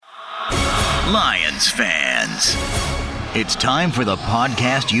Lions fans, it's time for the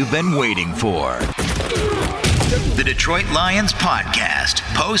podcast you've been waiting for. The Detroit Lions Podcast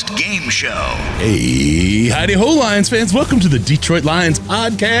post-game show. Hey, howdy ho, Lions fans. Welcome to the Detroit Lions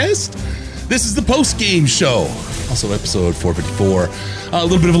Podcast. This is the post-game show. Also episode 454. A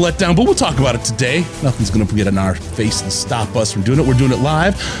little bit of a letdown, but we'll talk about it today. Nothing's going to get in our face and stop us from doing it. We're doing it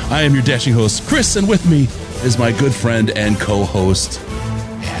live. I am your dashing host, Chris, and with me is my good friend and co-host,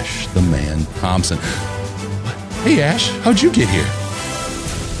 Ash the Man Thompson. Hey, Ash, how'd you get here?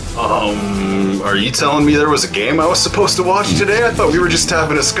 Are you telling me there was a game I was supposed to watch today? I thought we were just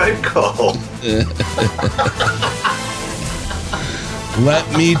having a Skype call.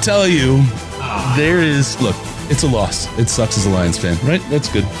 Let me tell you, there is, look, it's a loss. It sucks as a Lions fan, right? That's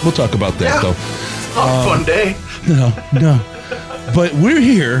good. We'll talk about that, though. It's not a fun day. No. But we're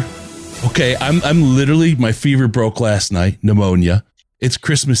here. Okay, I'm literally, my fever broke last night, pneumonia. It's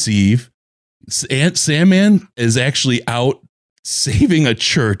Christmas Eve. Aunt Sandman is actually out saving a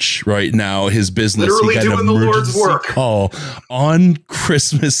church right now, his business. Literally he got doing an the Lord's emergency work. call on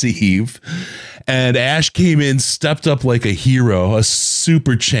Christmas Eve. And Ash came in, stepped up like a hero, a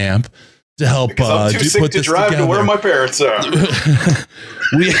super champ to help Because I'm too sick put to this drive together. to where my parents are.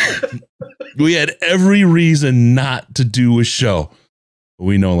 we had every reason not to do a show.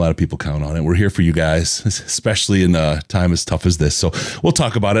 We know a lot of people count on it. We're here for you guys, especially in a time as tough as this. So we'll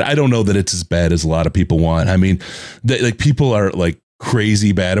talk about it. I don't know that it's as bad as a lot of people want. I mean, like people are like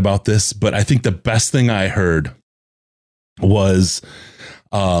crazy bad about this, but I think the best thing I heard was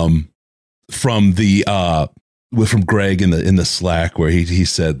from Greg in the Slack, where he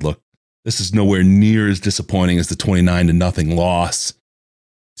said, "Look, this is nowhere near as disappointing as the 29-0 loss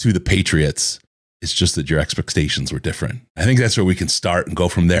to the Patriots. It's just that your expectations were different." I think that's where we can start and go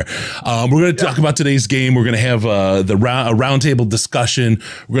from there. We're going to talk about today's game. We're going to have a roundtable discussion.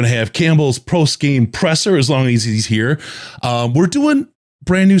 We're going to have Campbell's post-game presser as long as he's here. We're doing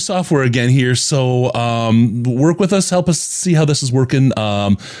brand new software again here, so work with us. Help us see how this is working.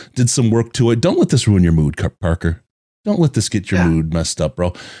 Did some work to it. Don't let this ruin your mood, Parker. Don't let this get your mood messed up,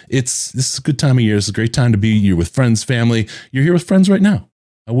 bro. This is a good time of year. It's a great time to be. You're with friends, family. You're here with friends right now.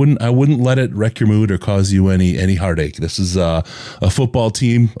 I wouldn't let it wreck your mood or cause you any heartache. This is a football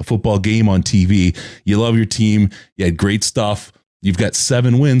team, a football game on TV. You love your team. You had great stuff. You've got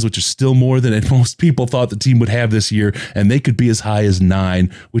 7 wins, which is still more than most people thought the team would have this year, and they could be as high as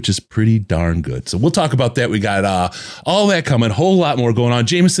 9, which is pretty darn good. So we'll talk about that. We got all that coming, a whole lot more going on.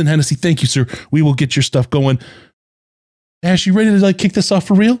 Jameson Hennessy, thank you, sir. We will get your stuff going. Ash, you ready to kick this off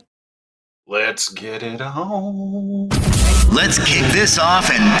for real? Let's get it on. Let's kick this off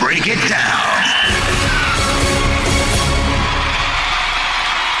and break it down.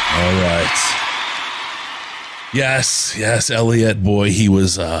 All right. Yes, Elliott, boy, he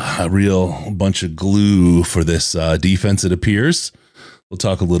was a real bunch of glue for this defense, it appears. We'll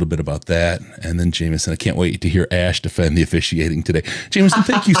talk a little bit about that. And then Jameson, I can't wait to hear Ash defend the officiating today. Jameson,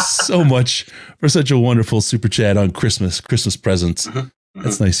 thank you so much for such a wonderful super chat on Christmas presents.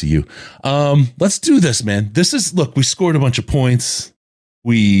 That's nice of you. Let's do this, man. Look, we scored a bunch of points.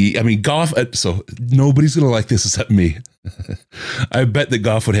 Goff, so nobody's going to like this except me. I bet that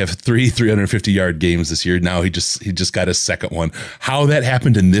Goff would have 3 350-yard games this year. Now he just got his second one. How that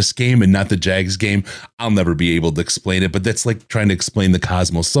happened in this game and not the Jags game, I'll never be able to explain it, but that's like trying to explain the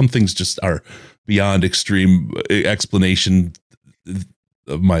cosmos. Some things just are beyond extreme explanation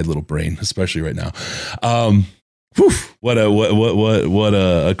of my little brain, especially right now. What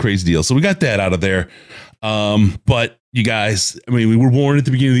a crazy deal. So we got that out of there. But you guys, we were warned at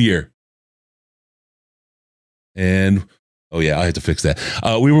the beginning of the year. And I had to fix that.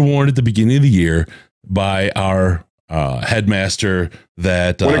 We were warned at the beginning of the year by our headmaster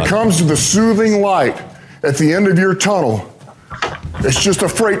that when it comes to the soothing light at the end of your tunnel, it's just a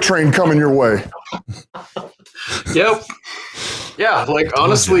freight train coming your way. Yep. Yeah,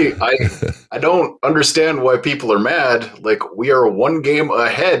 honestly, I don't understand why people are mad. We are 1 game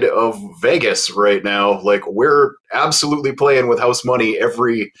ahead of Vegas right now. We're absolutely playing with house money.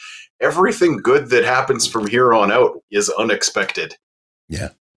 Everything good that happens from here on out is unexpected. Yeah.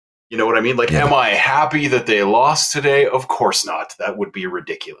 You know what I mean? Am I happy that they lost today? Of course not. That would be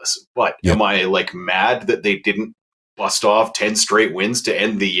ridiculous. But am I mad that they didn't bust off 10 straight wins to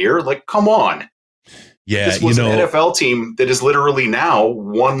end the year? Come on. Yeah, this was an NFL team that is literally now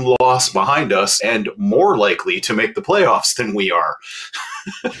 1 loss behind us and more likely to make the playoffs than we are.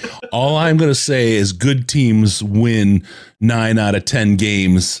 All I'm going to say is good teams win 9 out of 10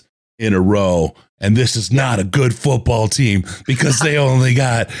 games in a row, And this is not a good football team because they only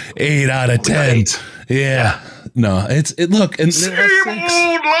got 8 out of 10. Yeah. No, look, and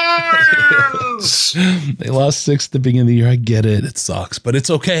they lost 6 at the beginning of the year. I get it. It sucks, but it's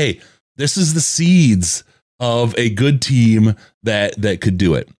okay. This is the seeds of a good team that could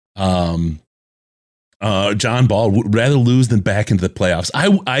do it. John Ball would rather lose than back into the playoffs.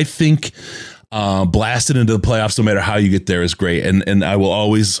 I think blasted into the playoffs, no matter how you get there, is great. And I will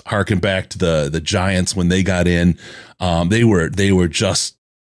always harken back to the Giants when they got in. They were just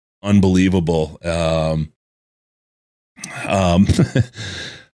unbelievable.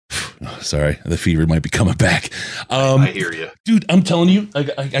 Sorry, the fever might be coming back. I hear you, dude. I'm telling you, I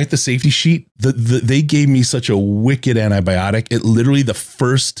got the safety sheet. They gave me such a wicked antibiotic. It literally, the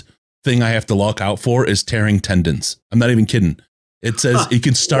first thing I have to look out for is tearing tendons. I'm not even kidding. It says it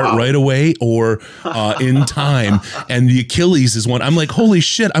can start right away or in time. And the Achilles is one. I'm like, holy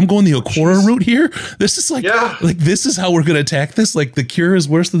shit, I'm going the Aquara route here. This is like this is how we're going to attack this. Like the cure is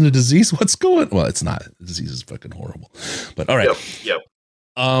worse than the disease. What's going? Well, it's not. The disease is fucking horrible. But all right. Yep.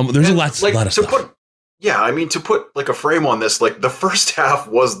 There's a lot of stuff. To put like a frame on this, like the first half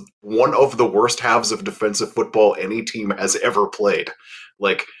was one of the worst halves of defensive football any team has ever played.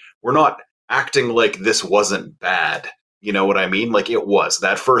 Like, we're not acting like this wasn't bad. You know what I mean? Like, it was.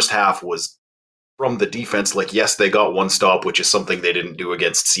 That first half was from the defense. Like, yes, they got one stop, which is something they didn't do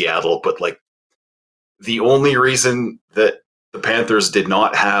against Seattle. But, like, the only reason that the Panthers did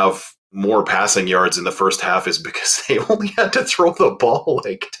not have more passing yards in the first half is because they only had to throw the ball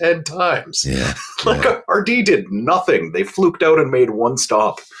like 10 times. Yeah. RD did nothing. They fluked out and made one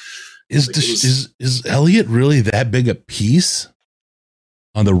stop. Is Elliott really that big a piece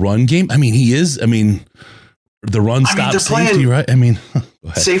on the run game? I mean, he is. I mean, the run stop safety, right? I mean,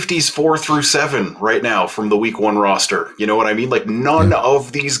 safeties 4 through 7 right now from the week 1 roster. You know what I mean? Like, none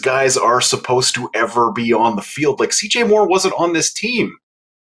of these guys are supposed to ever be on the field. Like, CJ Moore wasn't on this team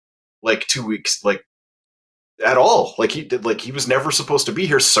like 2 weeks, like, at all. Like, he was never supposed to be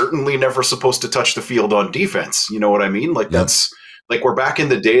here. Certainly never supposed to touch the field on defense. You know what I mean? Like, that's like, we're back in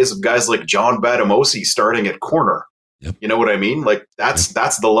the days of guys like John Batamosi starting at corner. Yep. You know what I mean? Like, that's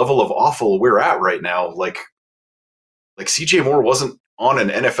the level of awful we're at right now. Like CJ Moore wasn't on an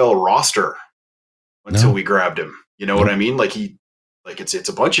NFL roster until we grabbed him. You know what I mean? Like, it's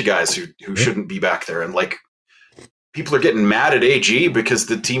a bunch of guys who shouldn't be back there. And like, people are getting mad at AG because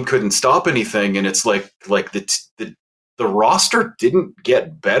the team couldn't stop anything. And it's like the roster didn't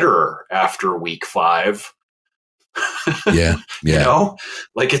get better after week 5. Yeah. You know,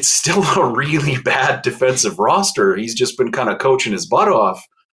 like, it's still a really bad defensive roster. He's just been kind of coaching his butt off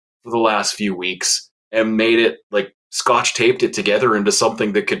for the last few weeks and made it, like, scotch taped it together into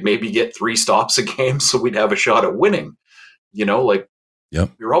something that could maybe get 3 stops a game so we'd have a shot at winning. You know, like,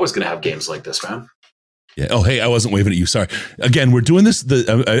 you're always going to have games like this, man. Yeah. Oh, hey, I wasn't waving at you. Sorry. Again, we're doing this.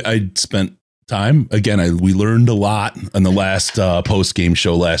 I spent time. Again, we learned a lot on the last post-game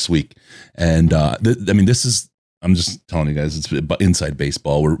show last week. And this is, I'm just telling you guys, it's inside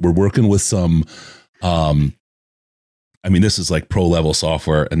baseball. We're working with some, this is like pro level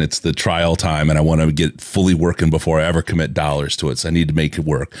software, and it's the trial time, and I want to get fully working before I ever commit dollars to it. So I need to make it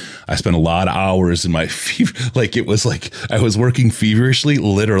work. I spent a lot of hours in my fever. Like, it was like I was working feverishly,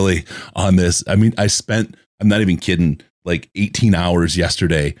 literally, on this. I mean, I'm not even kidding, like 18 hours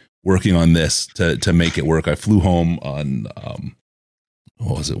yesterday working on this to make it work. I flew home on,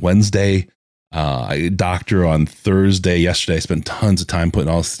 Wednesday? Doctor on Thursday. Yesterday, I spent tons of time putting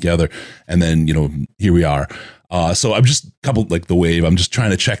all this together. And then, here we are. So I'm just like the wave. I'm just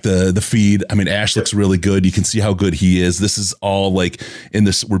trying to check the feed. I mean, Ash looks really good. You can see how good he is. This is all like in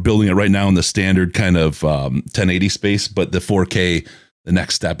this, we're building it right now in the standard kind of 1080 space, but the 4K, the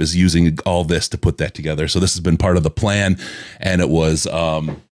next step is using all this to put that together. So this has been part of the plan. And it was,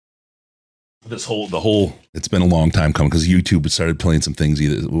 it's been a long time coming because YouTube started playing some things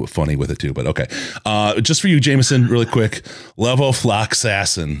either funny with it too, but okay. Just for you, Jameson, really quick,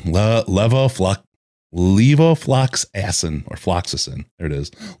 levofloxacin, levofloxacin or floxacin. There it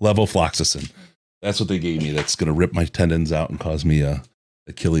is. Levofloxacin. That's what they gave me. That's going to rip my tendons out and cause me a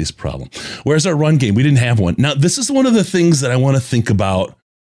Achilles problem. Where's our run game? We didn't have one. Now, this is one of the things that I want to think about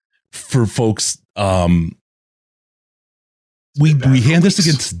for folks. We hand this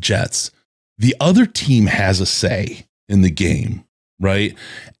against the Jets. The other team has a say in the game, right?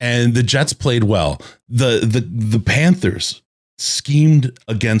 And the Jets played well. The Panthers schemed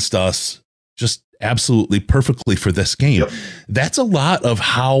against us just absolutely perfectly for this game. Yep. That's a lot of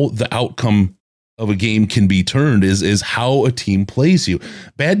how the outcome of a game can be turned is how a team plays you.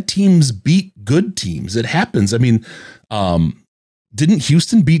 Bad teams beat good teams. It happens. I mean, didn't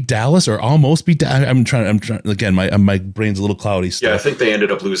Houston beat Dallas or almost beat Dallas? I'm trying again, my brain's a little cloudy still. Yeah, I think they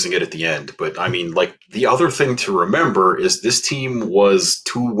ended up losing it at the end. But I mean, like, the other thing to remember is this team was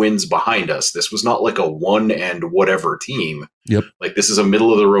 2 wins behind us. This was not like a 1 and whatever team. Yep. Like, this is a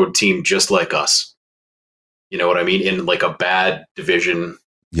middle of the road team just like us. You know what I mean? In like a bad division.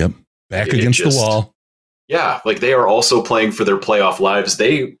 Yep. Back against the wall. Yeah, like they are also playing for their playoff lives.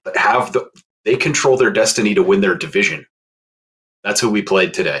 They control their destiny to win their division. That's who we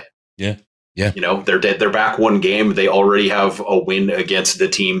played today. Yeah. Yeah. You know, they're back 1 game. They already have a win against the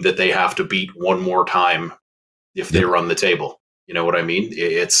team that they have to beat 1 more time if they run the table. You know what I mean?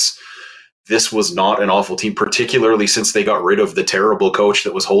 This was not an awful team, particularly since they got rid of the terrible coach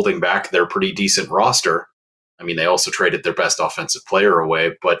that was holding back their pretty decent roster. I mean, they also traded their best offensive player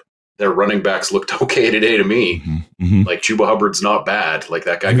away, but their running backs looked okay today to me. Mm-hmm. Like, Chuba Hubbard's not bad. Like,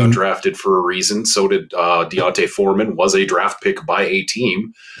 that guy got drafted for a reason. So did Deontay Foreman, was a draft pick by a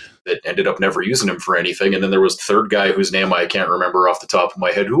team that ended up never using him for anything. And then there was the third guy whose name I can't remember off the top of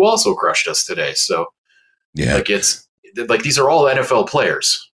my head, who also crushed us today. So, like, it's like, these are all NFL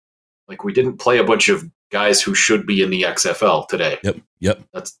players. Like, we didn't play a bunch of guys who should be in the XFL today. Yep.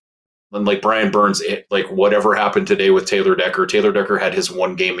 And like Brian Burns, like, whatever happened today with Taylor Decker had his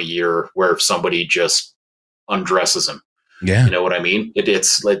 1 game a year where somebody just undresses him. Yeah. You know what I mean?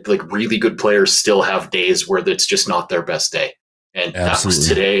 It's like really good players still have days where it's just not their best day. And that was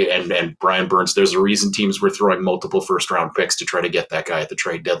today. And Brian Burns, there's a reason teams were throwing multiple first-round picks to try to get that guy at the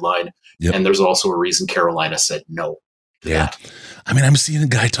trade deadline. Yep. And there's also a reason Carolina said no to that. I mean, I'm seeing a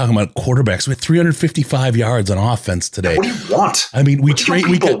guy talking about quarterbacks with 355 yards on offense today. What do you want? I mean, we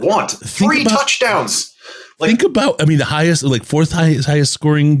want 3 touchdowns. Like, think about, I mean, the highest, like 4th highest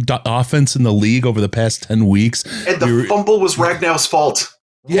scoring offense in the league over the past 10 weeks. And the fumble was Ragnow's fault.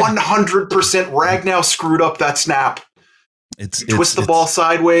 100% Ragnow screwed up that snap. Twist the ball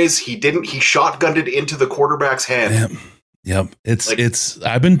sideways. He didn't. He shotgunned it into the quarterback's hand. Yep.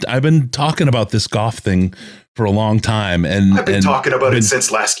 I've been talking about this Goff thing for a long time, and I've been talking about it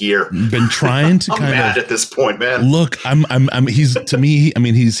since last year. Been trying to I'm mad at this point, man. Look, he's to me. I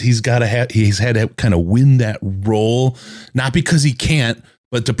mean, he's had to kind of win that role, not because he can't,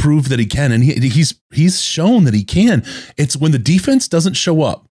 but to prove that he can, and he's shown that he can. It's when the defense doesn't show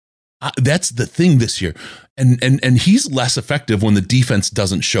up. That's the thing this year. And he's less effective when the defense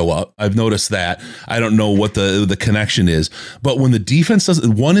doesn't show up. I've noticed that. I don't know what the connection is, but when the defense does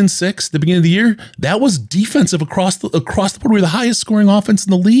 1-6 at the beginning of the year, that was defensive across the board. We were the highest scoring offense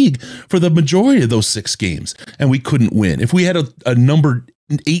in the league for the majority of those 6 games, and we couldn't win. If we had a number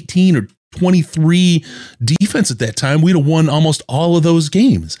 18 or 23 defense at that time, we'd have won almost all of those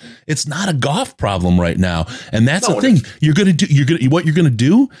games. It's not a Goff problem right now. And that's the thing. What you're going to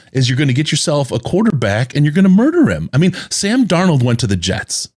do is you're going to get yourself a quarterback and you're going to murder him. I mean, Sam Darnold went to the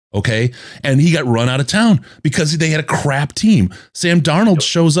Jets. Okay. And he got run out of town because they had a crap team. Sam Darnold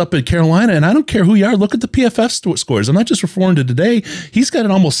shows up at Carolina, and I don't care who you are. Look at the PFF scores. I'm not just referring to today. He's got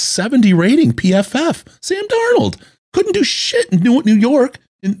an almost 70 rating PFF. Sam Darnold couldn't do shit in New York.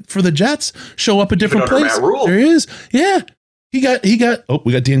 For the Jets, show up a different place. There he is. Yeah. He got. Oh,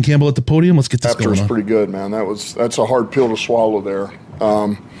 we got Dan Campbell at the podium. Let's get this going on. Raptor's pretty good, man. That's a hard pill to swallow there.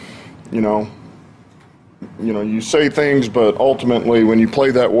 You say things, but ultimately, when you play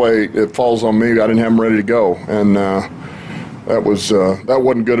that way, it falls on me. I didn't have him ready to go, and that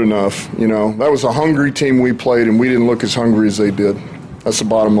wasn't good enough. You know, that was a hungry team we played, and we didn't look as hungry as they did. That's the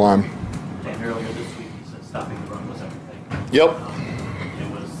bottom line. And earlier this week, you said stopping the run was everything. Yep.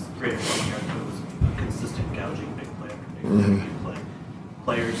 Greater running yards, but it was a consistent gouging big play after big play.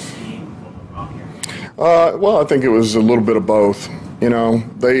 Players, scheme, what went wrong here? Well, I think it was a little bit of both. You know,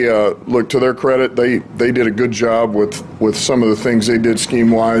 they look, to their credit, they did a good job with some of the things they did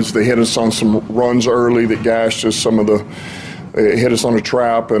scheme-wise. They hit us on some runs early that gashed us. They hit us on a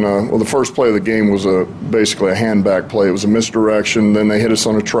trap, and the first play of the game was basically a handback play. It was a misdirection. Then they hit us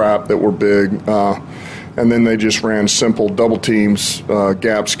on a trap that were big. And then they just ran simple double teams,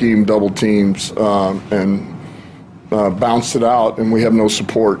 gap scheme double teams, and bounced it out, and we have no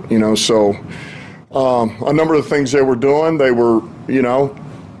support, you know. So a number of the things they were doing, they were,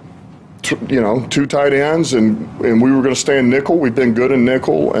 two tight ends, and we were going to stay in nickel. We've been good in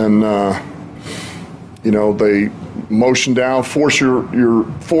nickel, and, they motion down, force your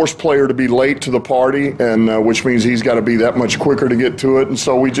force player to be late to the party, and which means he's got to be that much quicker to get to it. And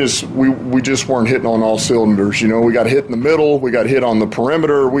so we just weren't hitting on all cylinders. You know, we got hit in the middle, we got hit on the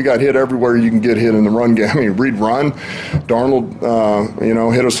perimeter, we got hit everywhere you can get hit in the run game. I mean, read run, Darnold,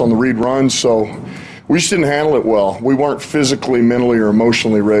 hit us on the read run. So we just didn't handle it well. We weren't physically, mentally, or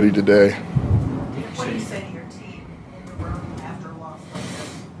emotionally ready today. What do you say to your team in the room after a loss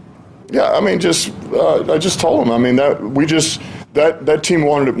Yeah, I mean, I just told them. I mean, that team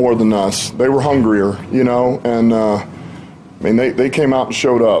wanted it more than us. They were hungrier, and I mean, they came out and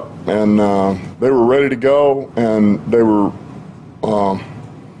showed up, and they were ready to go, and they were,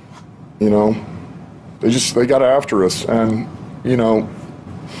 they got after us, and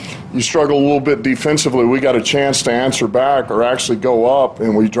you struggle a little bit defensively. We got a chance to answer back or actually go up,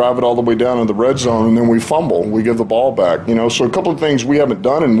 and we drive it all the way down to the red zone, and then we fumble. We give the ball back. So a couple of things we haven't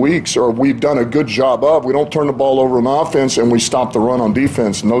done in weeks, or we've done a good job of. We don't turn the ball over on offense, and we stop the run on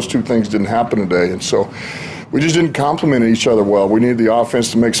defense, and those two things didn't happen today. And so we just didn't complement each other well. We needed the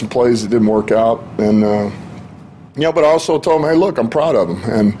offense to make some plays that didn't work out. And, but I also told them, hey, look, I'm proud of them.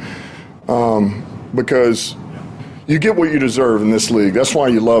 And because – you get what you deserve in this league. That's why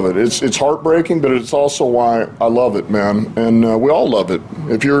you love it. It's heartbreaking, but it's also why I love it, man. And we all love it.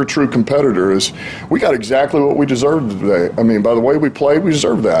 If you're a true competitor, we got exactly what we deserved today. I mean, by the way we played, we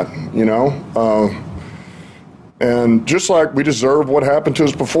deserve that, and just like we deserve what happened to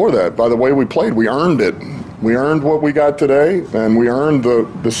us before that. By the way we played, we earned it. We earned what we got today, and we earned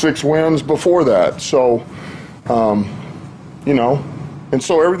the 6 wins before that. So, And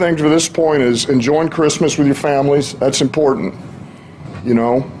so everything to this point is enjoying Christmas with your families. That's important,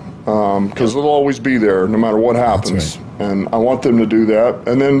 because they'll always be there no matter what happens. Right. And I want them to do that.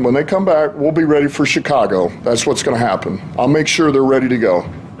 And then when they come back, we'll be ready for Chicago. That's what's going to happen. I'll make sure they're ready to go.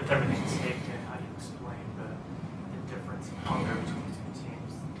 With everything staked in, how do you explain the difference in hunger between the two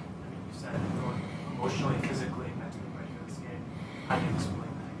teams? I mean, you said going emotionally, physically, mentally ready for this game. How do you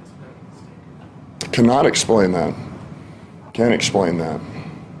explain that? I guess with everything staked in. Cannot explain that. Can't explain that.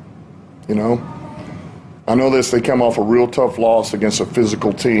 I know this. They come off a real tough loss against a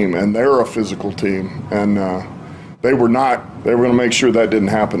physical team, and they're a physical team. And they were not. They were going to make sure that didn't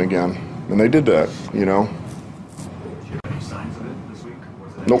happen again, and they did that. Did you have any signs of it this week? Or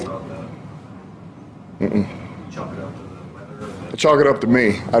was it Nope. Chalk it up to the weather? Chalk it up to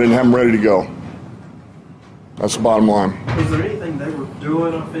me. I didn't have them ready to go. That's the bottom line. Was there anything they were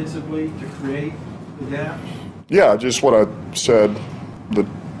doing offensively to create the gaps? Yeah, just what I said, the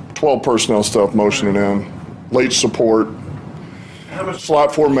 12 personnel stuff, motioning in, late support,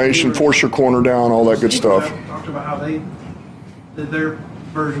 slot formation, force your corner down, all that good stuff. Talked about how they did their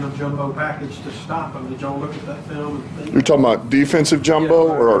version of jumbo package to stop them. Did y'all look at that film? And think You're talking about defensive jumbo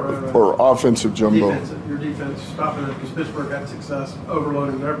right. or offensive jumbo? Your defense stopping it because Pittsburgh had success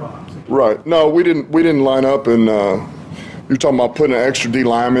overloading their box. Right. No, we didn't line up and you're talking about putting an extra D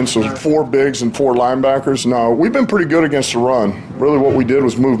lineman, so 4 bigs and 4 linebackers. No, we've been pretty good against the run. Really what we did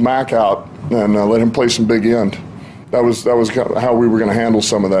was move Mack out and let him play some big end. That was how we were going to handle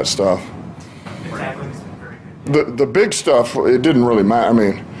some of that stuff. The big stuff, it didn't really matter. I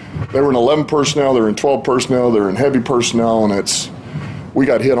mean, they were in 11 personnel, they were in 12 personnel, they were in heavy personnel, and we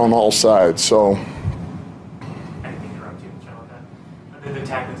got hit on all sides. So. I think you're up to that. The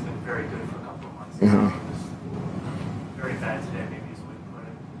tactic's been very good for a couple of months. Mm-hmm. Very bad today, maybe is the way to put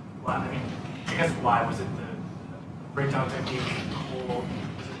it. Well, I mean, I guess why? Was it the breakdown technique, cold?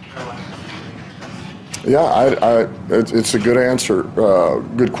 Was it Carolina? Yeah, it's a good answer,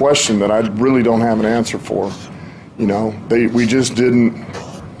 good question that I really don't have an answer for. We just didn't.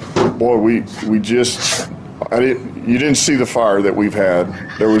 Boy, you didn't see the fire that we've had.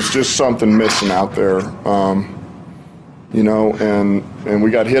 There was just something missing out there, and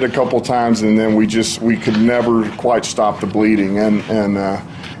we got hit a couple times, and then we could never quite stop the bleeding. And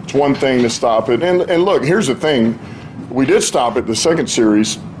it's one thing to stop it. And look, here's the thing: we did stop it the second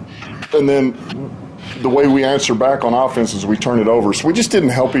series, and then the way we answer back on offense is we turn it over. So we just didn't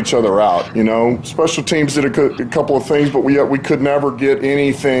help each other out. Special teams did a couple of things, but we could never get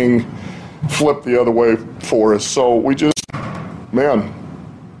anything flipped the other way for us. So we just, look,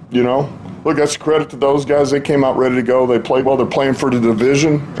 that's a credit to those guys. They came out ready to go. They played well. They're playing for the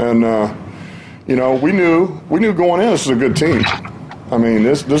division, and we knew going in this was a good team. I mean,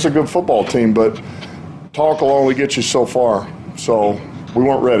 this is a good football team, but talk will only get you so far. So we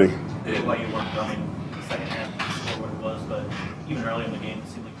weren't ready. Why you weren't running the second half or what it was, but even early in the game, it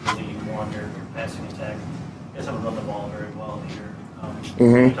seemed like you were leading more on your passing attack. You guys haven't run the ball very well here.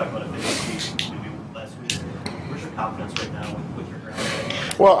 You talked about a big week, maybe last week. Where's your confidence right now with your ground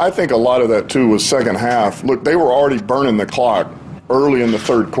game? Well, I think a lot of that, too, was second half. Look, they were already burning the clock early in the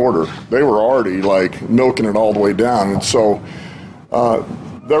third quarter. They were already, milking it all the way down. And so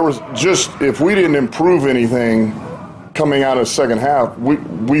there was just, if we didn't improve anything coming out of the second half,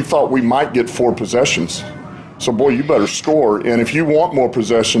 we thought we might get 4 possessions. So, boy, you better score. And if you want more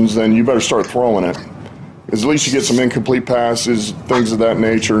possessions, then you better start throwing it. is at least you get some incomplete passes, things of that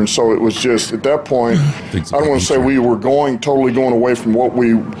nature. And so it was just at that point, I don't want to say we were totally going away from what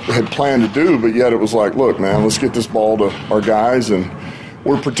we had planned to do, but yet it was like, look, man, let's get this ball to our guys, and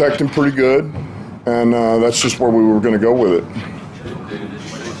we're protecting pretty good, and that's just where we were going to go with it.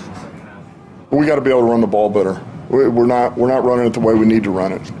 We got to be able to run the ball better. We're not running it the way we need to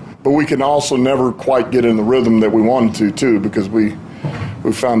run it, but we can also never quite get in the rhythm that we wanted to too, because we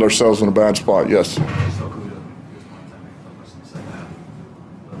found ourselves in a bad spot. Yes.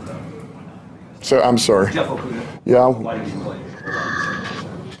 So I'm sorry. Yeah.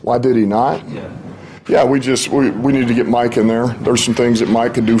 Why did he not? Yeah, we need to get Mike in there. There's some things that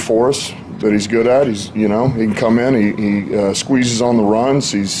Mike can do for us that he's good at. He can come in. He squeezes on the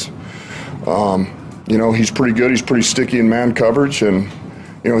runs. He's pretty good. He's pretty sticky in man coverage, and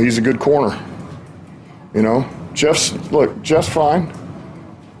he's a good corner. Jeff's fine.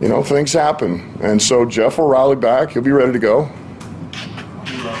 Things happen, and so Jeff will rally back. He'll be ready to go.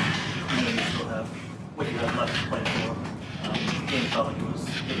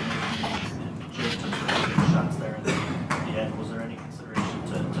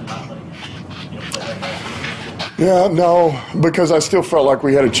 Yeah, no, because I still felt like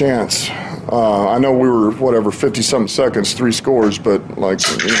we had a chance. I know we were, 50-something seconds, 3 scores, but,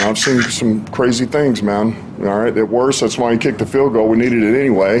 I've seen some crazy things, man. All right, at worst, that's why you kicked the field goal. We needed it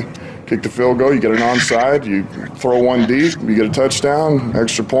anyway. Kick the field goal, you get an onside, you throw one deep, you get a touchdown,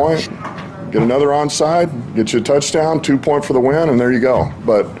 extra point, get another onside, get you a touchdown, 2 point for the win, and there you go.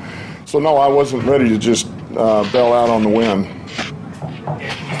 But, so no, I wasn't ready to just bail out on the win.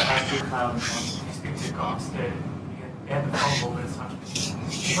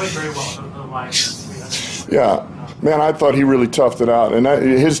 Yeah, man, I thought he really toughed it out, and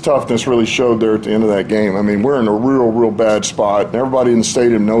his toughness really showed there at the end of that game. I mean, we're in a real bad spot, and everybody in the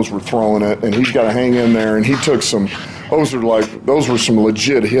stadium knows we're throwing it, and he's got to hang in there, and he took some. Those were some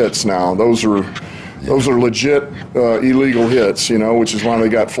legit hits. Now those are legit illegal hits, which is why they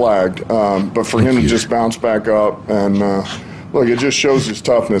got flagged. But for him to just bounce back up and look, it just shows his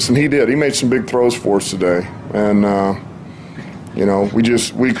toughness, and he did. He made some big throws for us today, and.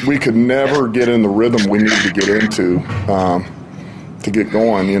 We could never get in the rhythm we needed to get into to get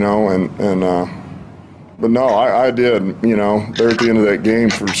going, but no, I did, there at the end of that game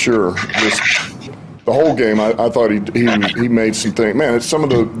for sure. Just the whole game, I thought he made some things. Man, it's some of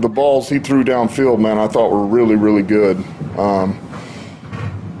the balls he threw downfield, man, I thought were really, really good.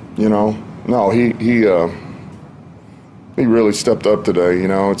 He really stepped up today.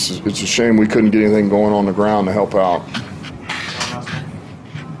 It's a shame we couldn't get anything going on the ground to help out.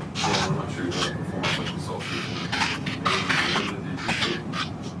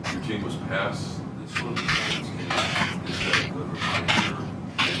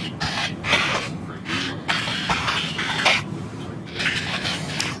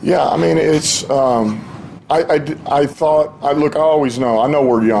 Yeah, I mean, it's, I thought, I always know, I know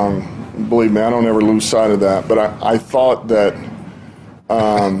we're young, believe me, I don't ever lose sight of that, but I thought that,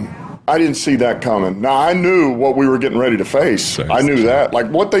 I didn't see that coming. Now, I knew what we were getting ready to face. I knew that. Like,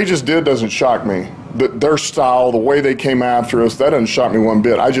 what they just did doesn't shock me. Their style, the way they came after us, that doesn't shock me one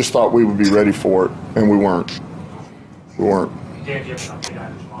bit. I just thought we would be ready for it, and we weren't. We weren't.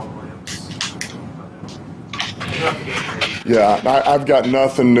 Yeah, I've got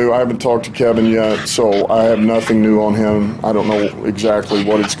nothing new. I haven't talked to Kevin yet, so I have nothing new on him. I don't know exactly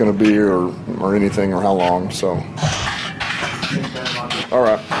what it's going to be or anything or how long, so. All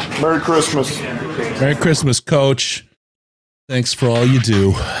right. Merry Christmas. Merry Christmas, Coach. Thanks for all you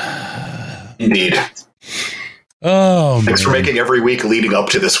do. Indeed. Oh, thanks for making every week leading up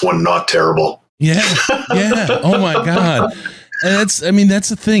to this one not terrible. Yeah. Oh, my God. And that's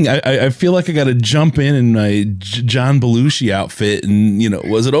the thing. I feel like I got to jump in my John Belushi outfit and,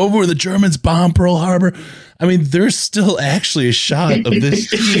 was it over? The Germans bomb Pearl Harbor? I mean, there's still actually a shot of this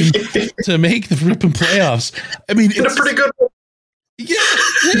team to make the flipping playoffs. I mean, it's a pretty good one. Yeah,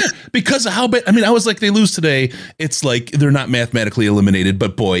 because of how bad. I mean, I was like, they lose today. It's like they're not mathematically eliminated,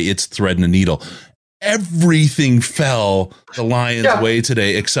 but boy, it's threading a needle. Everything fell the Lions' way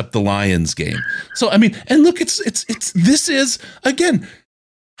today, except the Lions game. So I mean, and look, this is again,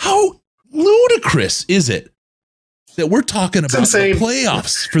 how ludicrous is it that we're talking about the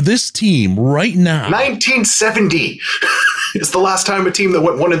playoffs for this team right now? 1970 is the last time a team that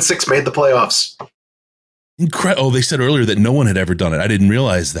went 1-6 made the playoffs. Oh, they said earlier that no one had ever done it. I didn't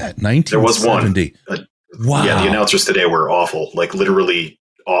realize that. 1970. There was one. Wow. Yeah, the announcers today were awful, like literally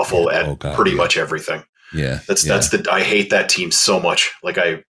awful at pretty much everything. Yeah. I hate that team so much. Like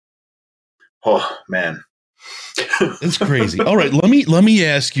oh man. It's crazy. All right, let me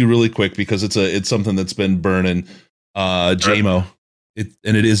ask you really quick because it's something that's been burning. JMO, it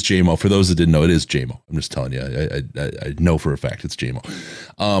is JMO. For those that didn't know, it is JMO. I'm just telling you. I know for a fact it's JMO.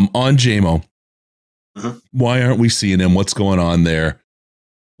 On JMO, why aren't we seeing him? What's going on there?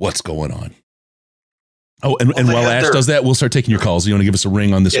 What's going on? Oh, and while Ash does that, we'll start taking your calls. You want to give us a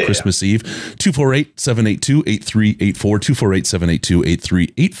ring on this Christmas Eve? 248-782-8384,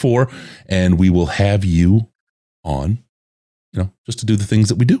 248-782-8384, and we will have you on, just to do the things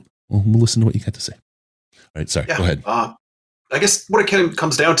that we do. We'll listen to what you got to say. All right, sorry, go ahead. I guess what it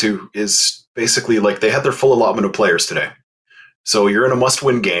comes down to is basically like they had their full allotment of players today. So you're in a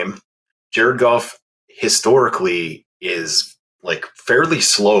must-win game. Jared Goff historically is like fairly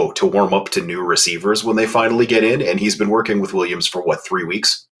slow to warm up to new receivers when they finally get in, and he's been working with Williams for 3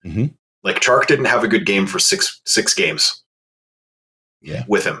 weeks. Mm-hmm. Like Chark didn't have a good game for six games. Yeah,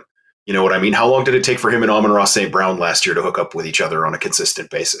 with him. You know what I mean? How long did it take for him and Amon-Ra St. Brown last year to hook up with each other on a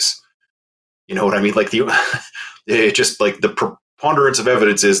consistent basis? You know what I mean? Like it just like the preponderance of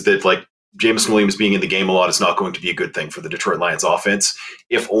evidence is that like Jameson Williams being in the game a lot is not going to be a good thing for the Detroit Lions offense,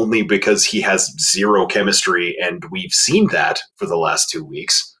 if only because he has zero chemistry, and we've seen that for the last 2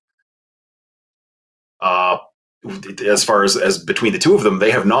 weeks. As far as between the two of them,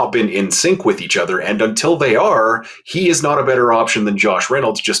 they have not been in sync with each other, and until they are, he is not a better option than Josh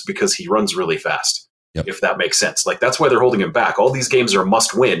Reynolds just because he runs really fast. Yep. If that makes sense. Like that's why they're holding him back. All these games are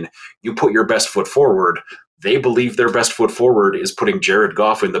must win. You put your best foot forward. They believe their best foot forward is putting Jared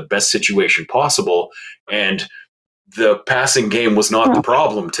Goff in the best situation possible, and the passing game was not the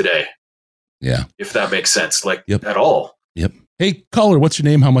problem today. Yeah. If that makes sense, at all. Yep. Hey, caller, what's your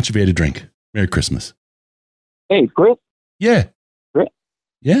name? How much have you had to drink? Merry Christmas. Hey, Chris? Yeah. Chris?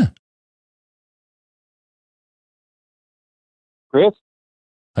 Yeah. Chris?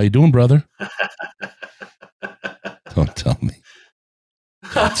 How you doing, brother? Don't tell me.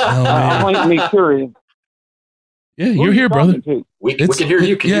 Don't tell me. I want to be curious. Yeah, you're here, brother. We can hear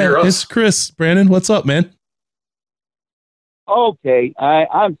you. Can you hear us? It's Chris. Brandon, what's up, man? Okay.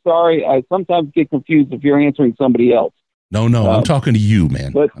 I'm sorry. I sometimes get confused if you're answering somebody else. No, I'm talking to you,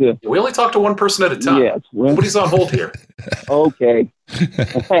 man. But we only talk to one person at a time. Yes. Nobody's on hold here. Okay.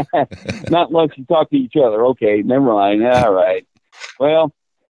 Not unless you talk to each other. Okay, never mind. All right. Well,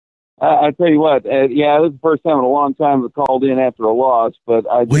 I tell you what. It was the first time in a long time I called in after a loss, but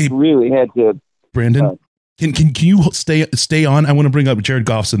I just really had to. Brandon, can you stay on? I want to bring up Jared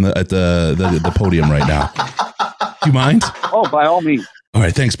Goff's at the podium right now. Do you mind? Oh, by all means. All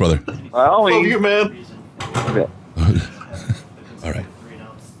right, thanks, brother. By all means. Love you, man. Okay. All right.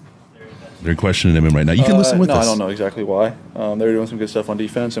 They're questioning him right now. You can listen with us. I don't know exactly why. They were doing some good stuff on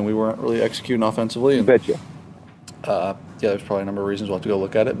defense, and we weren't really executing offensively. And, betcha. There's probably a number of reasons we'll have to go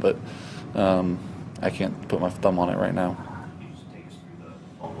look at it, but I can't put my thumb on it right now.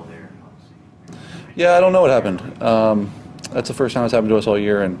 Yeah, I don't know what happened. That's the first time it's happened to us all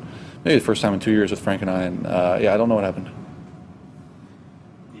year, and maybe the first time in 2 years with Frank and I. And I don't know what happened.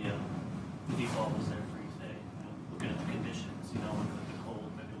 Yeah, the default was there for you today. Looking at the conditions, when it's been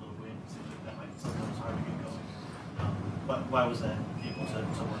cold, maybe a little wind, it seems like that might be something that was hard to get going. But why was that? Was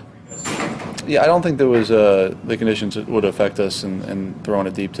that somewhere for you guys? Yeah, I don't think there was the conditions that would affect us in throwing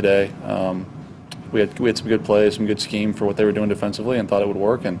it deep today. We had some good plays, some good scheme for what they were doing defensively, and thought it would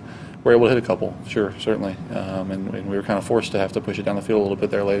work, and we're able to hit a couple, sure, certainly. And we were kind of forced to have to push it down the field a little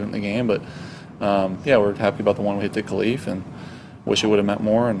bit there late in the game, but we're happy about the one we hit to Khalif, and wish it would have meant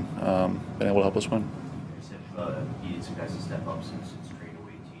more and been able to help us win. You needed some guys to step up since trading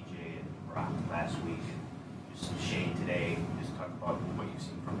away TJ and Brock last week, and just Shane today. Just talk about what you've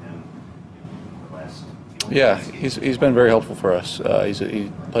seen from him the last. Yeah, he's been very helpful for us.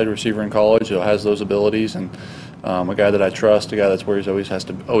 He played receiver in college, so has those abilities, and a guy that I trust, a guy that's where he's always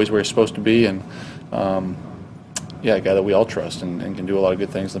where he's supposed to be, and a guy that we all trust and can do a lot of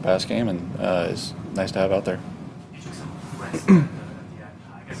good things in the pass game, and is nice to have out there.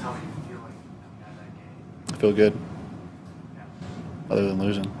 I feel good, other than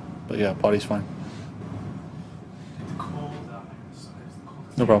losing, but yeah, body's fine.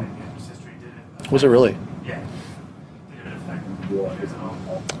 No problem. Was it really?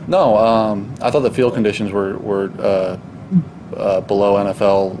 No, I thought the field conditions were below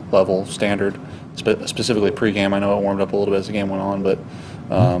NFL level standard, specifically pregame. I know it warmed up a little bit as the game went on, but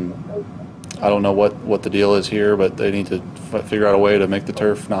I don't know what the deal is here, but they need to figure out a way to make the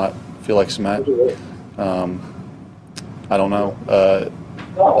turf not feel like cement. I don't know.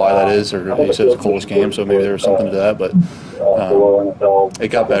 why that is, or he said it's the coldest game, so maybe there was something to that. But it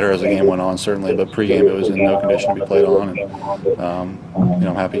got better as the game went on, certainly. But pregame, it was in no condition to be played on, and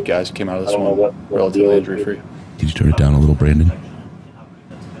I'm happy guys came out of this one relatively injury-free. Could you turn it down a little, Brandon?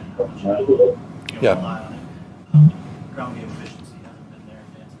 Yeah. Ground game efficiency hasn't been there.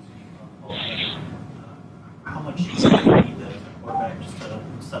 How much do you need the quarterback just to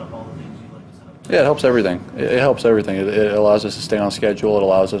set up all the things you like to set up? Yeah, it helps everything. It helps everything. It allows us to stay on schedule. It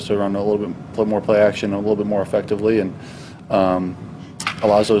allows us to run a little bit more play action, a little bit more effectively, and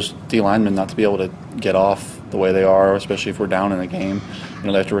allows those D linemen not to be able to get off the way they are, especially if we're down in a game.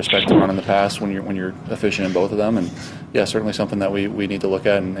 They have to respect the run in the pass when you're efficient in both of them. And yeah, certainly something that we need to look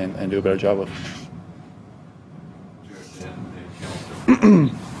at and do a better job of. After the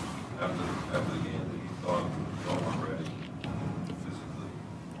game that you thought y'all weren't ready, physically,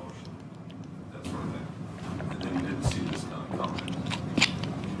 emotionally, that sort of thing, and then you didn't see this kind of coming.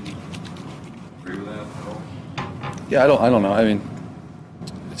 Agree with that at all? Yeah, I don't know. I mean,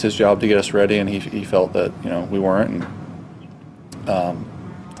 it's his job to get us ready, and he felt that we weren't, and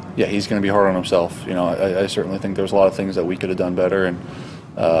yeah, he's going to be hard on himself. I certainly think there's a lot of things that we could have done better, and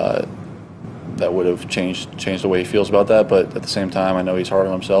that would have changed the way he feels about that. But at the same time, I know he's hard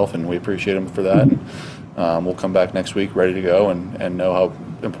on himself, and we appreciate him for that. And, we'll come back next week ready to go and know how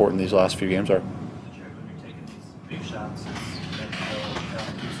important these last few games are. Jared, when you're taking these big shots, it's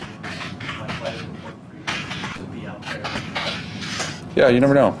might play it important for you to be out there. Yeah, you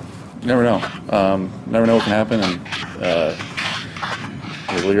never know. Never know what can happen, and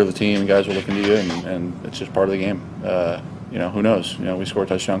you're the leader of the team. Guys are looking to you, and it's just part of the game. Who knows? We score a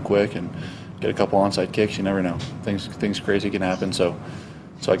touchdown quick and get a couple onside kicks. You never know. Things crazy can happen. So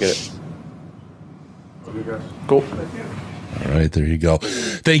I get it. Cool. All right, there you go.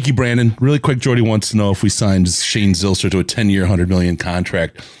 Thank you, Brandon. Really quick, Jordy wants to know if we signed Shane Zylstra to a 10-year, $100 million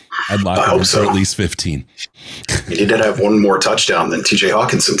contract. I'd lock him for at least 15. He did have one more touchdown than TJ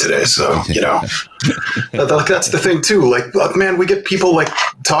Hawkinson today. So, that's the thing too. Like, man, we get people like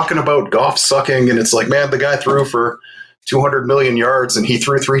talking about Goff sucking, and it's like, man, the guy threw for 200 million yards and he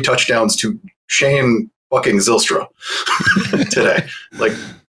threw 3 touchdowns to Shane fucking Zylstra today. Like,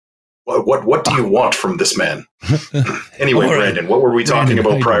 what do you want from this man? Anyway, right. Brandon, what were we talking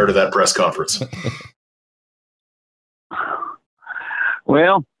about prior to that press conference?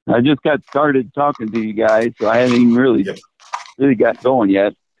 Well, I just got started talking to you guys, so I haven't even really got going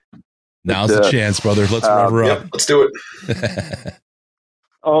yet. Now's the chance, brother. Let's rev her up. Let's do it.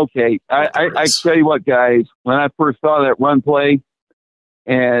 Okay. I tell you what, guys, when I first saw that run play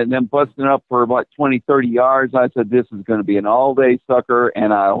and them busting up for about 20, 30 yards, I said, this is going to be an all-day sucker,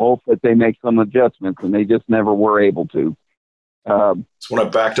 and I hope that they make some adjustments, and they just never were able to. That's when I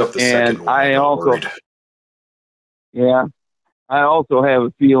backed up the second one. I also have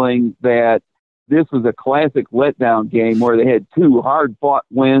a feeling that this was a classic letdown game where they had 2 hard-fought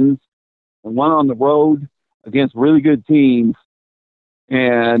wins and one on the road against really good teams.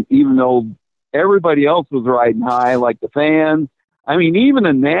 And even though everybody else was riding high, like the fans, I mean, even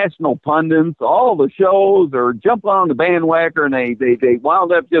the national pundits, all the shows are jumping on the bandwagon, and they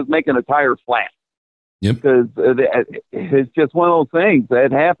wound up just making a tire flat. Yep. Because it's just one of those things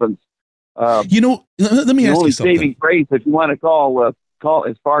that happens. Let me ask you something. The only saving grace, if you want to call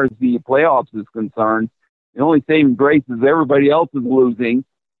as far as the playoffs is concerned, the only saving grace is everybody else is losing.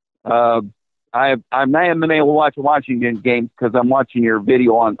 I haven't been able to watch a Washington game because I'm watching your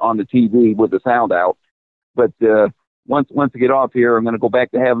video on the TV with the sound out. But once I get off here, I'm going to go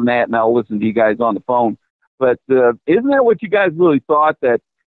back to having that, and I'll listen to you guys on the phone. But isn't that what you guys really thought, that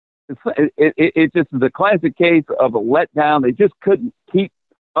it just is a classic case of a letdown? They just couldn't keep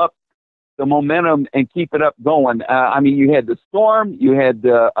up the momentum and keep it up going. I mean, you had the storm, you had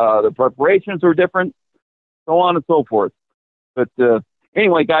the preparations were different, so on and so forth. But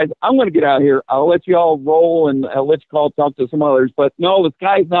anyway, guys, I'm going to get out of here. I'll let you all roll, and I'll let you talk to some others. But no, the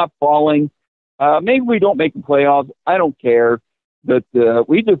sky's not falling. Maybe we don't make the playoffs. I don't care. But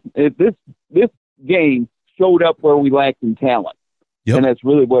this game showed up where we lacked in talent. Yep. And that's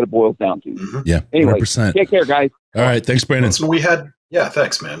really what it boils down to. Mm-hmm. Yeah, anyway, 100%. Take care, guys. All right, thanks, Brandon. So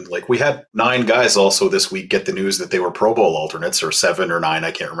thanks, man. Like, we had 9 guys also this week get the news that they were Pro Bowl alternates, or 7 or 9. I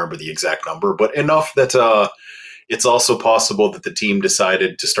can't remember the exact number, but enough that it's also possible that the team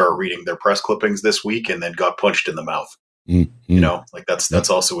decided to start reading their press clippings this week and then got punched in the mouth. Mm-hmm. Like that's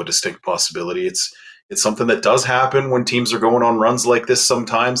also a distinct possibility. It's something that does happen when teams are going on runs like this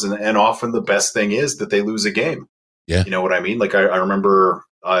sometimes, and often the best thing is that they lose a game. Yeah, you know what I mean? Like I remember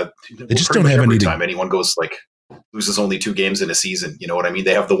they just don't have every any time anyone goes loses only 2 games in a season. You know what I mean?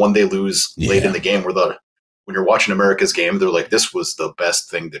 They have the one they lose late in the game where when you're watching America's game, they're like, this was the best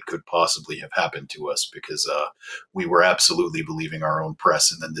thing that could possibly have happened to us because we were absolutely believing our own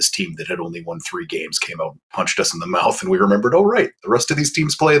press. And then this team that had only won 3 games came out and punched us in the mouth. And we remembered, oh, right, the rest of these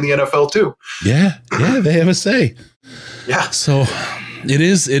teams play in the NFL too. Yeah, they have a say. Yeah. So it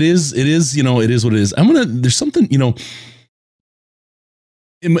is, you know, it is what it is. There's something, you know,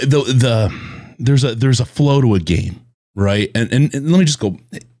 there's a flow to a game, right? And let me just go.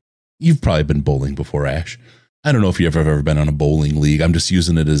 You've probably been bowling before, Ash. I don't know if you've ever been on a bowling league. I'm just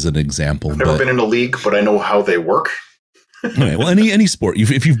using it as an example. I've never been in a league, but I know how they work. Okay, well, any sport,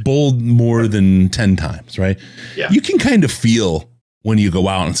 if you've bowled more than 10 times, right? Yeah. You can kind of feel when you go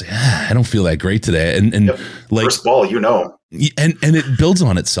out and say, I don't feel that great today. And like first ball, you know. And it builds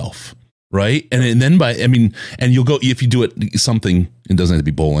on itself. Right. And then and you'll go, if you do it something, it doesn't have to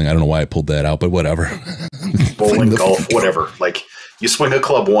be bowling. I don't know why I pulled that out, but whatever. Bowling, golf, whatever. Like you swing a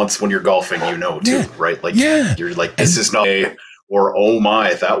club once when you're golfing, you know, too, right? Like, you're like, this is not a, or, oh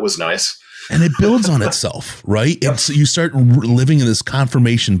my, that was nice. And it builds on itself, right? Yep. It's, you start living in this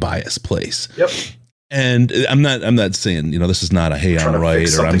confirmation bias place. Yep. And I'm not saying, you know, this is not a, hey, I'm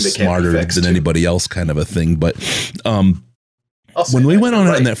right, or I'm smarter than anybody else kind of a thing. But, when we went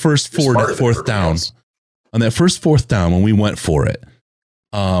on that first fourth down, when we went for it,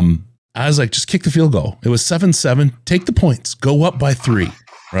 I was like, just kick the field goal. It was 7-7. Take the points. Go up by 3.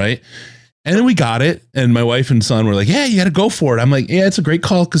 Right. And then we got it. And my wife and son were like, yeah, you got to go for it. I'm like, yeah, it's a great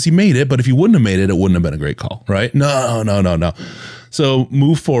call because he made it. But if he wouldn't have made it, it wouldn't have been a great call. Right. No. So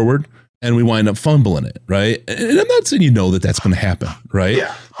move forward. And we wind up fumbling it, right? And I'm not saying that that's going to happen, right?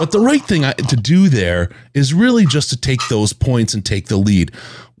 Yeah. But the right thing to do there is really just to take those points and take the lead.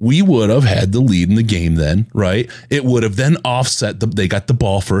 We would have had the lead in the game then, right? It would have then offset they got the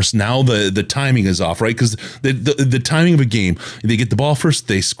ball first. Now the timing is off, right? Because the timing of a game, they get the ball first,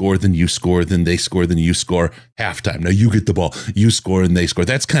 they score, then you score, then they score, then you score. Halftime. Now you get the ball, you score, and they score.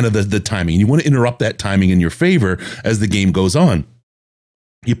 That's kind of the timing. You want to interrupt that timing in your favor as the game goes on.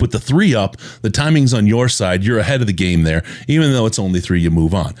 You put the 3 up, the timing's on your side, you're ahead of the game there. Even though it's only 3, you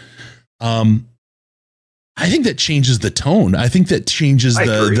move on. I think that changes the tone. I think that changes the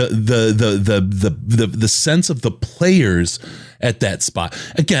sense of the players at that spot.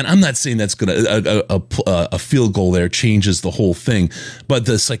 Again, I'm not saying that's going to a field goal there changes the whole thing, but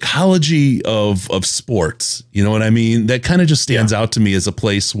the psychology of sports, you know what I mean? That kind of just stands out to me as a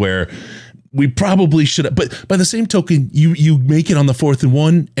place where we probably should have, but by the same token, you make it on the 4th and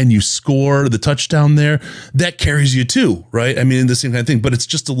 1 and you score the touchdown there. That carries you too, right? I mean, the same kind of thing, but it's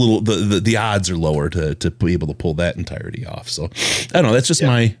just a little, the odds are lower to be able to pull that entirety off. So I don't know. That's just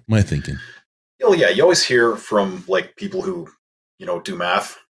my thinking. Oh yeah. You always hear from like people who, you know, do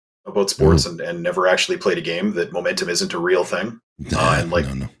math about sports and never actually played a game that momentum isn't a real thing. And like,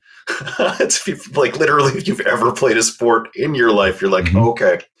 no. It's like literally if you've ever played a sport in your life, you're like,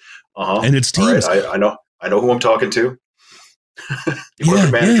 okay. And it's teams. Right, I know who I'm talking to. You were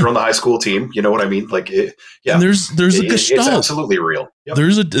the manager on the high school team. You know what I mean? Like, and there's a gestalt. It's absolutely real. Yep.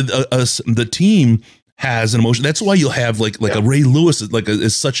 There's the team has an emotion. That's why you'll have like a Ray Lewis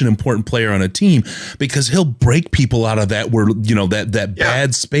is such an important player on a team because he'll break people out of that that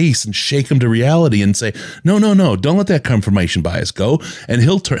bad space and shake them to reality and say, no, don't let that confirmation bias go. And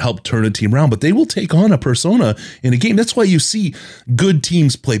he'll help turn a team around, but they will take on a persona in a game. That's why you see good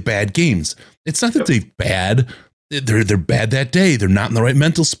teams play bad games. It's not that they're bad. They're bad that day. They're not in the right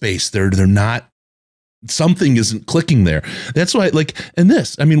mental space. They're not. Something isn't clicking there. That's why,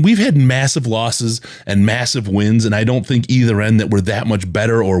 we've had massive losses and massive wins, and I don't think either end that we're that much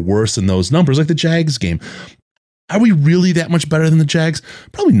better or worse than those numbers, like the Jags game. Are we really that much better than the Jags?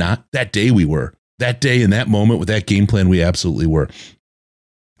 Probably not. That day we were. That day in that moment with that game plan, we absolutely were.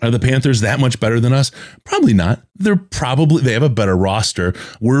 Are the Panthers that much better than us? Probably not. They have a better roster.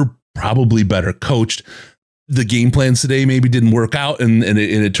 We're probably better coached. The game plans today maybe didn't work out and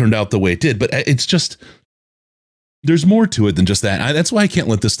it turned out the way it did, but it's just, there's more to it than just that. That's why I can't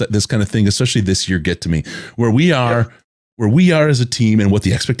let this kind of thing, especially this year, get to me where we are as a team and what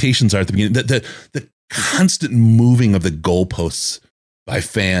the expectations are at the beginning. The constant moving of the goalposts by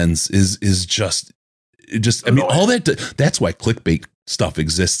fans is just, I mean, all that's why clickbait stuff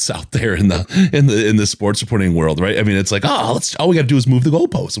exists out there in the sports reporting world, right? I mean, it's like, all we got to do is move the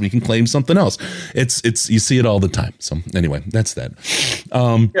goalposts and we can claim something else. It's you see it all the time. So anyway, that's that.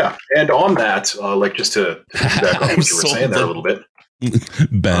 And on that, like just to back on what you were saying there a little bit.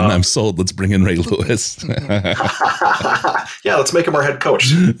 Ben, I'm sold. Let's bring in Ray Lewis. Yeah, let's make him our head coach.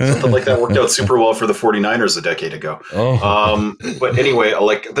 Something like that worked out super well for the 49ers a decade ago. But anyway,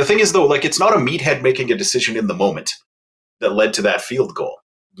 like the thing is though, like it's not a meathead making a decision in the moment that led to that field goal.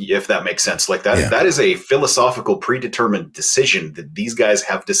 if that makes sense. Like that, Yeah. that is a philosophical predetermined decision that these guys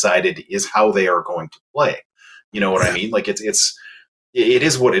have decided is how they are going to play. You know what I mean? Like it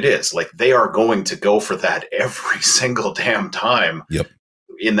is what it is. Like they are going to go for that every single damn time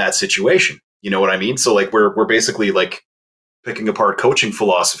in that situation. You know what I mean? So like we're basically like picking apart coaching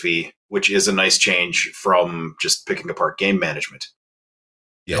philosophy, which is a nice change from just picking apart game management.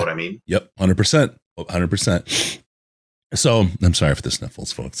 You know what I mean? Yep. 100%. 100%. So I'm sorry for the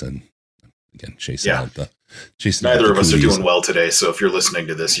sniffles, folks. And again, chasing out the Neither of us are cooties. doing well today. So if you're listening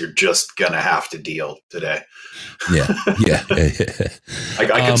to this, you're just going to have to deal today. Yeah. I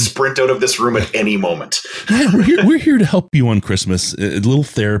can sprint out of this room at any moment. Yeah, we're here to help you on Christmas. A little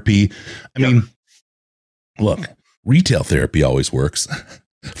therapy. I mean, look, retail therapy always works.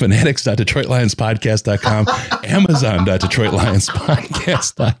 Fanatics.DetroitLionsPodcast.com,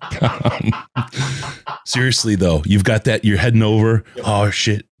 Amazon.DetroitLionsPodcast.com. Seriously, though, you've got that. You're heading over. Oh,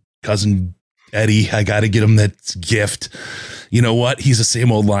 shit. Cousin Eddie, I got to get him that gift. You know what? He's a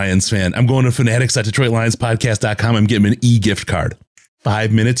same old Lions fan. I'm going to Fanatics.DetroitLionsPodcast.com. I'm getting him an e-gift card.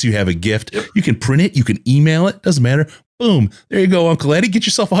 5 minutes, you have a gift. You can print it. You can email it. Doesn't matter. Boom. There you go, Uncle Eddie. Get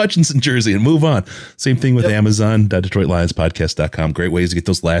yourself a Hutchinson jersey and move on. Same thing with Amazon.DetroitLionsPodcast.com. Great ways to get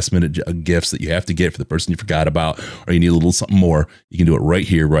those last minute gifts that you have to get for the person you forgot about, or you need a little something more. You can do it right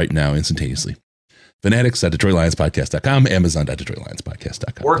here, right now, instantaneously. Fanatics.DetroitLionsPodcast.com,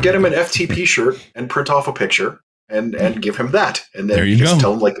 Amazon.DetroitLionsPodcast.com. Or get him an FTP shirt and print off a picture and give him that. And then there you just go.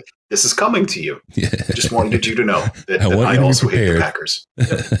 Tell him, like, this is coming to you. Yeah. I just wanted you to know that I you also hate the prepared. Packers.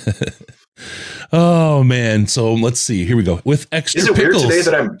 Oh, man. So let's see. Here we go. With extra Is it pickles. weird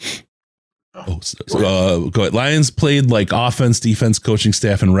today that I'm... Go ahead. Lions played like offense, defense, coaching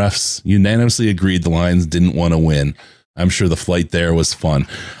staff, and refs unanimously agreed the Lions didn't want to win. I'm sure the flight there was fun.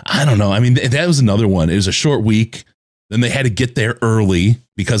 I don't know. I mean, that was another one. It was a short week. Then they had to get there early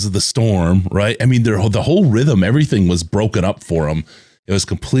because of the storm, right? I mean, the whole rhythm, everything was broken up for them. It was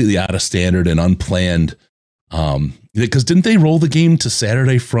completely out of standard and unplanned. Because didn't they roll the game to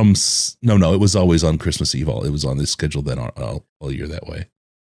Saturday from? No, it was always on Christmas Eve. It was on the schedule then all year that way.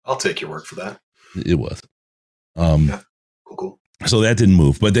 I'll take your word for that. It was. Cool. So that didn't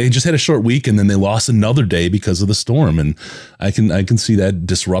move, but they just had a short week, and then they lost another day because of the storm. And I can see that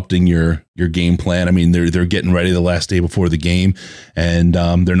disrupting your game plan. I mean, they're getting ready the last day before the game, and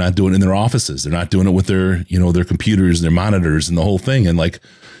they're not doing it in their offices. They're not doing it with their computers, their monitors, and the whole thing. And like,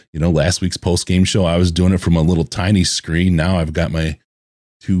 last week's post game show, I was doing it from a little tiny screen. Now I've got my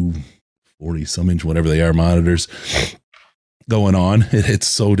 240 some inch, whatever they are, monitors going on. It's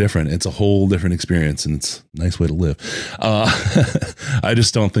so different. It's a whole different experience, and it's a nice way to live. I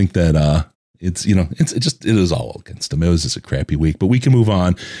just don't think that it was all against them. It was just a crappy week, but we can move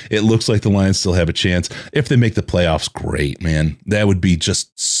on. It looks like the Lions still have a chance. If they make the playoffs, great, man. That would be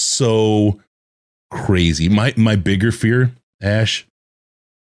just so crazy. My bigger fear, Ash,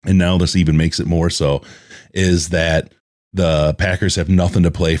 and now this even makes it more so, is that the Packers have nothing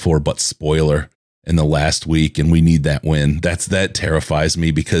to play for but spoiler in the last week, and we need that win. That terrifies me,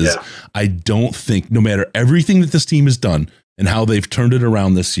 because I don't think, no matter everything that this team has done and how they've turned it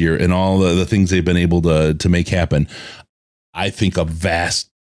around this year and all the things they've been able to make happen, I think a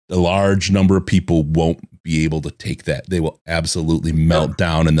large number of people won't be able to take that. They will absolutely melt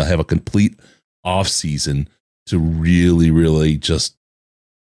down, and they'll have a complete off season to really, really just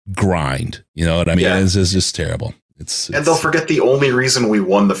grind. You know what I mean? Yeah. It's just terrible. And they'll forget the only reason we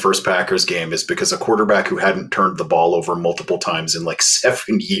won the first Packers game is because a quarterback who hadn't turned the ball over multiple times in like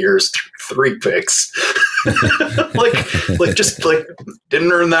 7 years threw 3 picks. just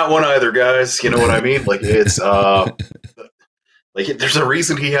didn't earn that one either, guys. You know what I mean? Like it's there's a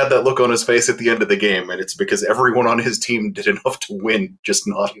reason he had that look on his face at the end of the game, and it's because everyone on his team did enough to win, just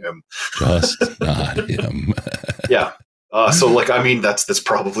not him. Just not him. Yeah. That's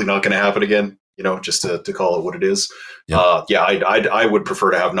probably not going to happen again. Just to call it what it is. Yep. I would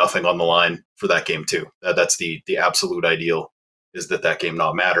prefer to have nothing on the line for that game too. That's the absolute ideal, is that game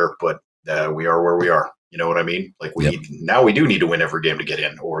not matter, but we are where we are. You know what I mean? Like we do need to win every game to get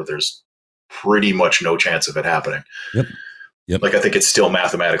in, or there's pretty much no chance of it happening. Yep. Like I think it's still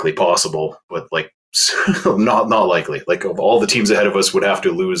mathematically possible, but like not likely. Like of all the teams ahead of us would have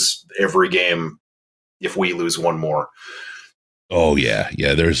to lose every game if we lose one more. Oh yeah.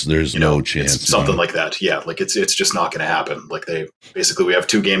 There's no chance. Something like that. Yeah, like it's just not going to happen. Like we have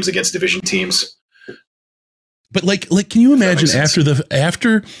 2 games against division teams. But like, can you imagine after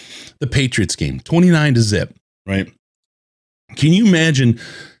the Patriots game, 29-0, right? Can you imagine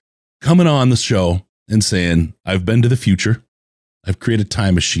coming on the show and saying, "I've been to the future, I've created a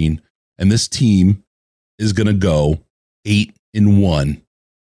time machine, and this team is going to go 8-1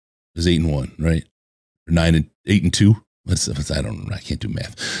 was 8-1, right? Or 8-2. I can't do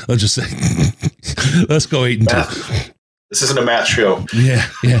math. Let's just say, let's go 8-2. This isn't a math show. Yeah.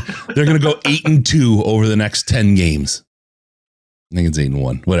 They're going to go 8-2 over the next 10 games. I think it's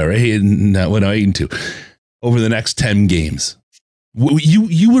 8-1. Whatever. 8-2 over the next 10 games.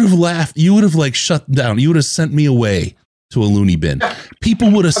 You would have laughed. You would have like shut down. You would have sent me away to a loony bin.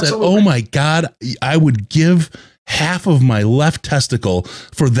 People would have said, "Oh my God, I would give half of my left testicle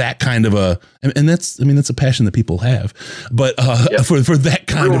for that kind of a," and that's a passion that people have, but for that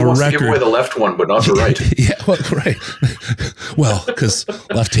kind of a record. To give away the left one, but not the right. Yeah, well, right. Well, because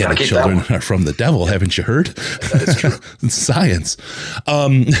left-handed children are from the devil, haven't you heard? That is true. It's science.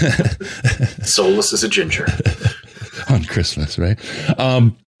 Soulless as a ginger on Christmas, right?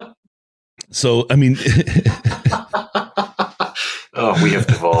 So I mean. Oh, we have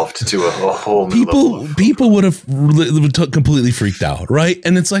devolved to a whole new level. People would have completely freaked out, right?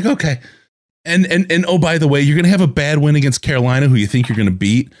 And it's like, okay. And oh, by the way, you're going to have a bad win against Carolina, who you think you're going to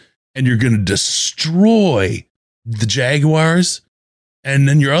beat, and you're going to destroy the Jaguars. And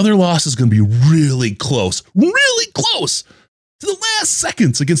then your other loss is going to be really close to the last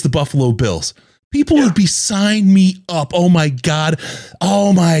seconds against the Buffalo Bills. People would be sign me up. Oh my God.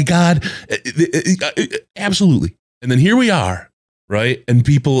 Absolutely. And then here we are. Right. And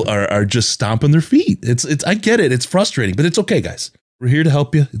people are just stomping their feet. It's I get it. It's frustrating, but it's okay, guys. We're here to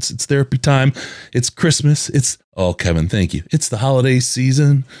help you. It's therapy time. It's Christmas. Kevin, thank you. It's the holiday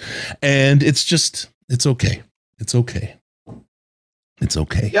season. And it's okay. It's okay. It's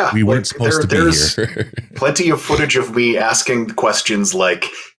okay. Yeah, we weren't supposed to be here. Plenty of footage of me asking questions like,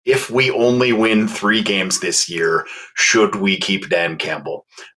 if we only win 3 games this year, should we keep Dan Campbell?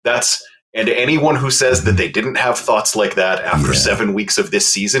 And anyone who says that they didn't have thoughts like that after 7 weeks of this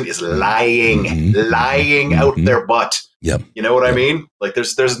season is lying out their butt. Yep. You know what I mean? Like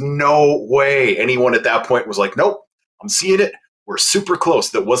there's no way anyone at that point was like, nope, I'm seeing it. We're super close.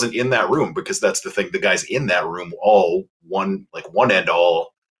 That wasn't in that room, because that's the thing. The guys in that room one and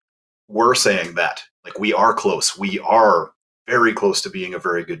all were saying that. Like, we are close. We are very close to being a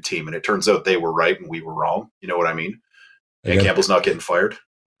very good team. And it turns out they were right and we were wrong. You know what I mean? And Campbell's not getting fired.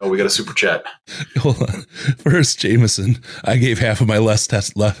 Oh, we got a super chat. Hold on. First, Jameson, I gave half of my left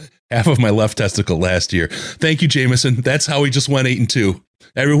testicle last year. Thank you, Jameson. That's how we just went 8-2.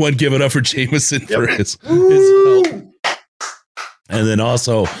 Everyone give it up for Jameson for his help. And then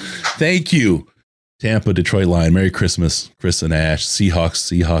also, thank you, Tampa, Detroit Lion. Merry Christmas, Chris and Ash.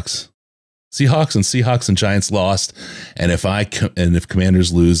 Seahawks and Giants lost. And if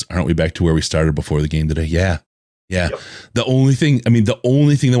Commanders lose, aren't we back to where we started before the game today? Yeah. Yep. The only thing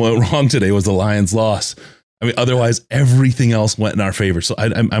that went wrong today was the Lions loss. I mean, otherwise everything else went in our favor. So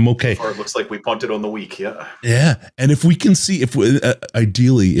I'm okay. So far, it looks like we punted on the week. Yeah. Yeah. And if we can see,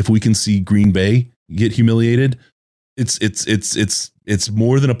 ideally, if we can see Green Bay get humiliated, it's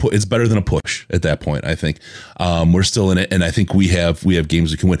more than it's better than a push at that point. I think we're still in it. And I think we have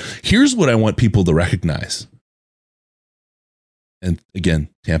games we can win. Here's what I want people to recognize. And again,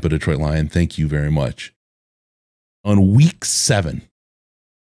 Tampa, Detroit Lion, thank you very much. On week 7,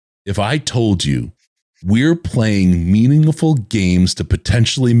 if I told you we're playing meaningful games to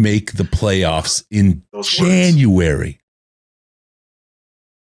potentially make the playoffs in January,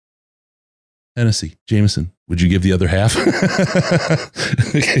 Tennessee, Jameson, would you give the other half? Yeah,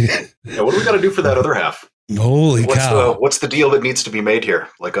 what do we got to do for that other half? Holy cow. What's the deal that needs to be made here?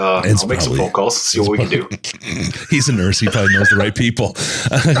 Like, I'll make some phone calls, see what we can do. He's a nurse. He probably knows the right people.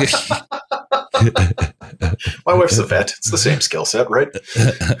 My wife's a vet. It's the same skill set, right?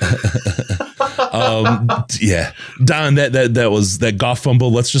 Yeah. Don, that was that Goff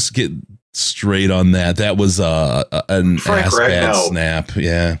fumble. Let's just get straight on that. That was an bad snap.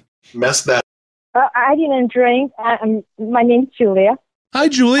 Yeah. Messed that. I didn't drink. My name's Julia. Hi,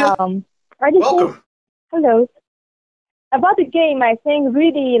 Julia. Welcome. Hello. About the game, I think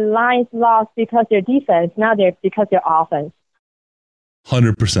really Lions lost because their defense, not because their offense.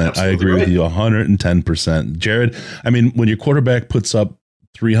 100%. I agree with you 110%. Jared, I mean, when your quarterback puts up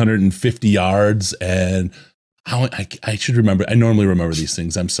 350 yards and I should remember, I normally remember these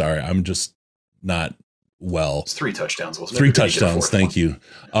things. I'm sorry. I'm just not well. It's 3 touchdowns. Wasn't it? 3 touchdowns. Thank you.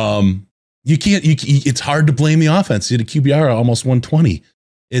 It's hard to blame the offense. You had a QBR almost 120.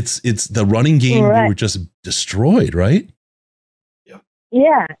 It's the running game. Right. We were just destroyed, right?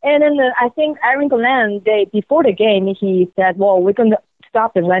 Yeah. And then I think Aaron Glenn, before the game, he said, well, we're going to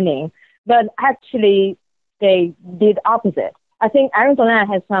stop the running. But actually, they did opposite. I think Aaron Glenn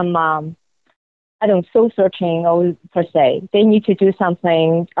has some, soul searching or per se. They need to do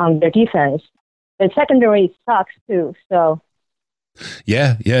something on their defense. The secondary sucks too. So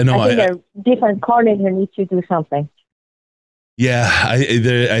Yeah. No, I think a different coordinator needs to do something. Yeah,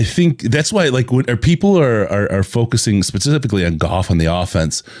 I think that's why, like, when people are focusing specifically on Goff on the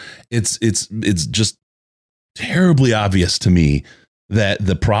offense, it's just terribly obvious to me that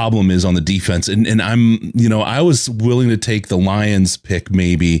the problem is on the defense. And I'm, I was willing to take the Lions pick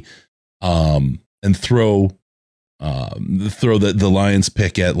maybe, and throw the Lions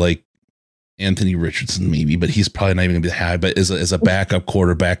pick at like Anthony Richardson maybe, but he's probably not even gonna be high, but as a backup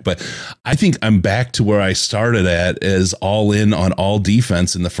quarterback. But I think I'm back to where I started at, as all in on all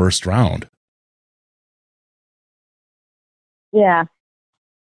defense in the first round. Yeah.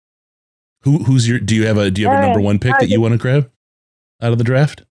 Do you have a number one pick that you want to grab out of the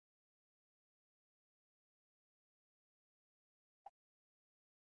draft?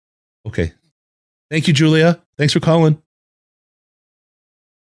 Okay. Thank you, Julia. Thanks for calling.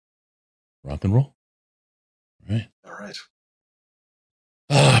 Rock and roll. All right.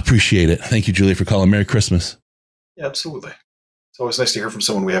 Oh, appreciate it. Thank you, Julia, for calling. Merry Christmas. Yeah, absolutely. It's always nice to hear from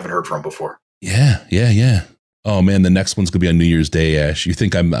someone we haven't heard from before. Yeah. Oh man, the next one's gonna be on New Year's Day, Ash. You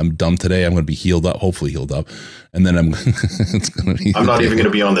think I'm dumb today? I'm gonna be healed up, hopefully healed up, and then it's gonna be. I'm not even gonna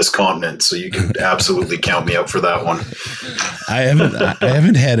be on this continent, so you can absolutely count me out for that one. I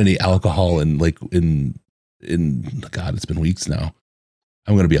haven't had any alcohol in God, it's been weeks now.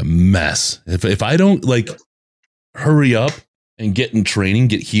 I'm gonna be a mess if I don't hurry up and get in training,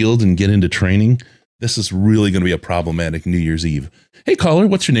 get healed, and get into training. This is really gonna be a problematic New Year's Eve. Hey caller,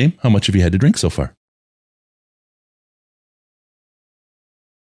 what's your name? How much have you had to drink so far?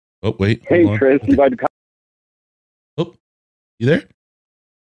 Oh, wait. Hey, Chris. Oh, you there?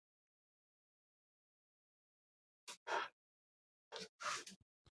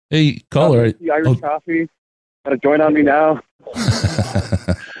 Hey, caller. The Irish coffee. Got to join on me now.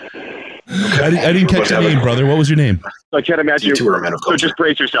 I didn't catch your name, brother. What was your name? I can't imagine you two are a man of culture. So just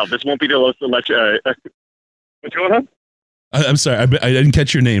brace yourself. This won't be the last. What's going on? I'm sorry. I didn't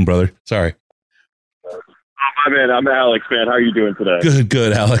catch your name, brother. Sorry. Oh, man. I'm Alex, man. How are you doing today?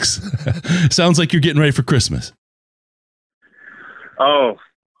 Good, Alex. Sounds like you're getting ready for Christmas. Oh,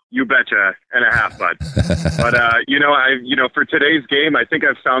 you betcha, and a half, bud. But for today's game, I think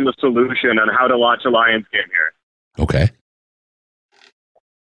I've found the solution on how to watch a Lions game here. Okay.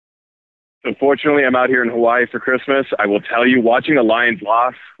 Unfortunately, I'm out here in Hawaii for Christmas. I will tell you, watching a Lions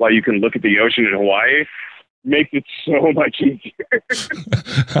loss while you can look at the ocean in Hawaii makes it so much easier.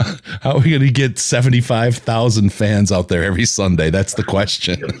 How are we going to get 75,000 fans out there every Sunday? That's the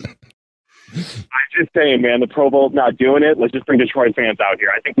question. I'm just saying, man, the Pro Bowl's not doing it. Let's just bring Detroit fans out here.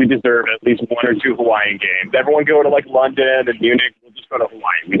 I think we deserve at least one or two Hawaiian games. Everyone go to London and Munich. We'll just go to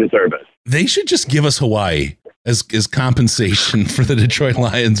Hawaii. We deserve it. They should just give us Hawaii as compensation for the Detroit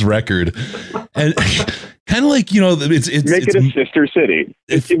Lions record. And kind of like, it's make it a sister city.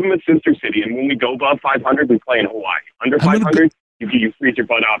 Just give them a sister city. And when we go above 500, we play in Hawaii. Under 500, you freeze your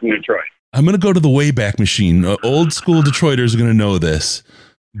butt off in Detroit. I'm going to go to the Wayback Machine. Old school Detroiters are going to know this.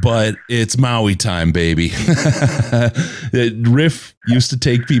 But it's Maui time, baby. Riff used to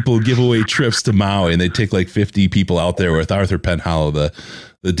take people, give away trips to Maui, and they'd take like 50 people out there with Arthur Penhallow, the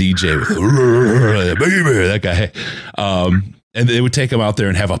DJ, baby, that guy. And they would take him out there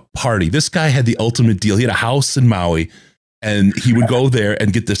and have a party. This guy had the ultimate deal. He had a house in Maui, and he would go there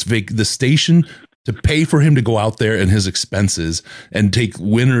and get the station to pay for him to go out there and his expenses, and take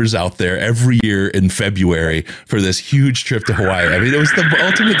winners out there every year in February for this huge trip to Hawaii. I mean, it was the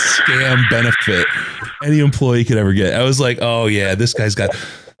ultimate scam benefit any employee could ever get. I was like, oh yeah, this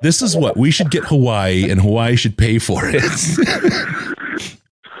is what we should get Hawaii, and Hawaii should pay for it.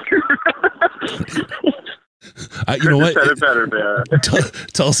 You know what? Said it better, man.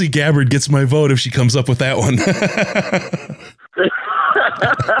 Tulsi Gabbard gets my vote if she comes up with that one.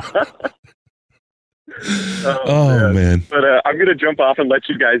 Oh man. But I'm going to jump off and let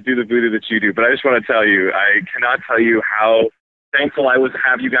you guys do the voodoo that you do. But I just want to tell you, I cannot tell you how thankful I was to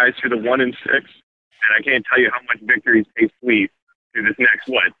have you guys through the 1-6. And I can't tell you how much victories taste sweet through this next,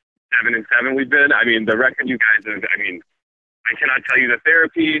 7-7 we've been. I mean, the record you guys have, I cannot tell you the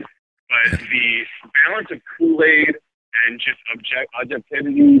therapy, but the balance of Kool-Aid and just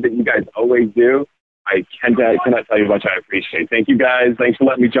objectivity that you guys always do, I cannot tell you how much I appreciate. Thank you guys. Thanks for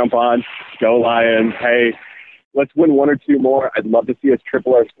letting me jump on. Go Lions. Hey, let's win one or two more. I'd love to see us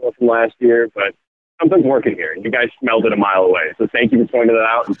triple our score from last year, but something's working here. You guys smelled it a mile away. So thank you for pointing that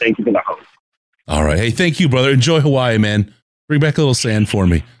out, and thank you for the host. All right. Hey, thank you, brother. Enjoy Hawaii, man. Bring back a little sand for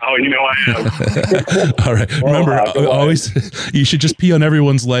me. Oh, you know I am. All right. Remember, always you should just pee on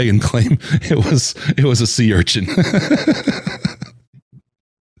everyone's leg and claim it was a sea urchin.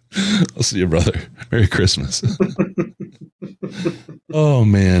 I'll see you, brother. Merry Christmas. Oh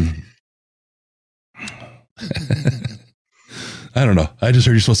man. I don't know. I just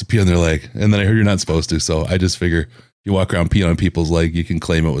heard you're supposed to pee on their leg, and then I heard you're not supposed to. So I just figure you walk around peeing on people's leg, you can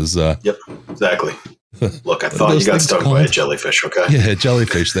claim it was. Yep, exactly. Look, I thought you got stung by a jellyfish. Okay. Yeah,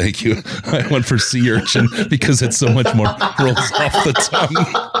 jellyfish. Thank you. I went for sea urchin because it's so much more rolls off the tongue.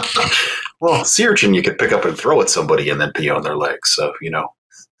 Well, sea urchin you could pick up and throw at somebody and then pee on their legs. So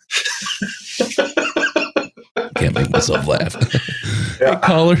Can't make myself laugh. Yeah. Hey,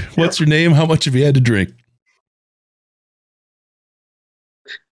 caller, what's your name? How much have you had to drink?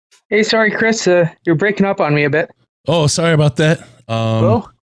 Hey, sorry, Chris. You're breaking up on me a bit. Oh, sorry about that. Hello?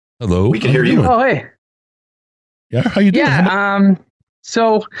 Hello. We can hear you. Oh, hey. Yeah, how you doing? Yeah.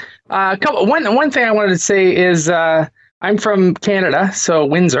 So, one thing I wanted to say is I'm from Canada, so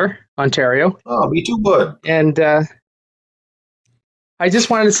Windsor, Ontario, Oh, me too, bud. and I just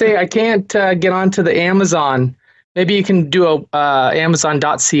wanted to say I can't get onto the Amazon. Maybe you can do a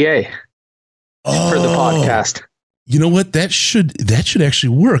Amazon.ca for the podcast. You know what? That should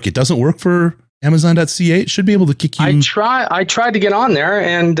actually work. It doesn't work for Amazon.ca. It should be able to kick you. I tried to get on there,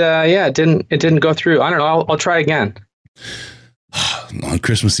 and it didn't go through. I don't know. I'll try again. On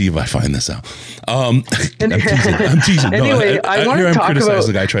Christmas Eve, I find this out. I'm teasing. Anyway, No, I want to talk about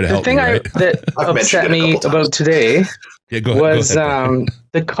the guy trying to the help thing me, right? that I've upset mentioned it a me couple about today was Go ahead.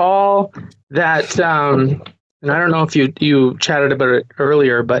 the call that, and I don't know if you chatted about it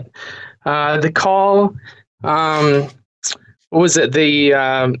earlier, but the call, what was it?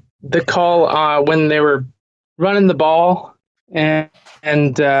 The call when they were running the ball and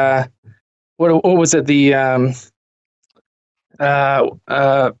what was it?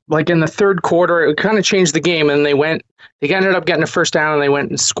 Like in the third quarter, it kind of changed the game, and they ended up getting a first down, and they went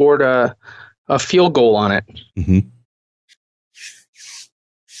and scored a field goal on it. Mm-hmm.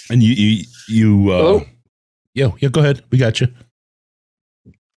 And you Hello? yeah, go ahead. We got you.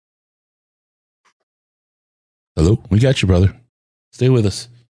 Hello, we got you, brother. Stay with us.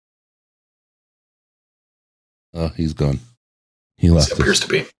 Oh, he's gone. He left. It appears to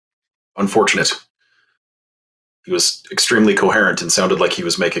be. Unfortunate. He was extremely coherent and sounded like he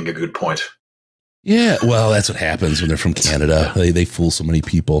was making a good point. Yeah, well, that's what happens when they're from Canada. They fool so many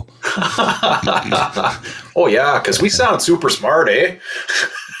people. Oh yeah, because we sound super smart, eh?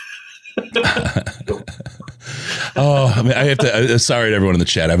 Oh, I mean, I have to. Sorry to everyone in the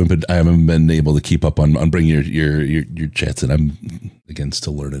chat. I haven't been able to keep up on bringing your chats, and I'm again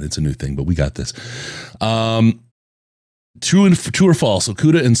still learning. It's a new thing, but we got this. True or false?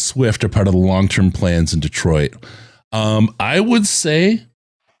 Okudah and Swift are part of the long-term plans in Detroit. I would say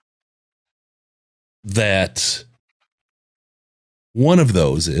that one of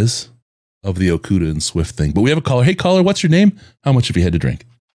those is of the Okudah and Swift thing. But we have a caller. Hey, caller, what's your name? How much have you had to drink?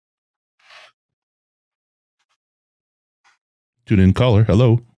 Tune in, caller.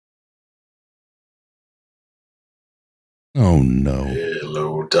 Hello. Oh, no.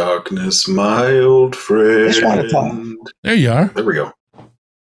 Hello, darkness, my old friend. I just want to talk. There you are. There we go.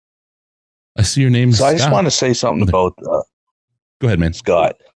 I see your name. So I just want to say something about. Go ahead, man.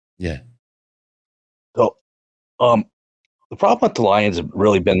 Scott. Yeah. So, the problem with the Lions have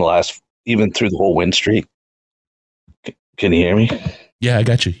really been the last, even through the whole win streak. Can you hear me? Yeah, I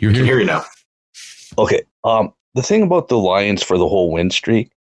got you. You're here. I can hear you now. Okay. The thing about the Lions for the whole win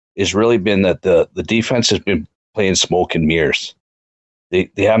streak has really been that the defense has been playing smoke and mirrors. They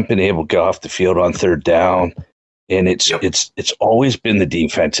haven't been able to get off the field on third down, and it's always been the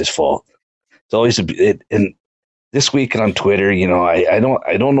defense's fault. It's always and this week on Twitter, I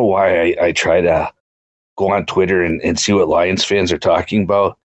don't know why I try to go on Twitter and see what Lions fans are talking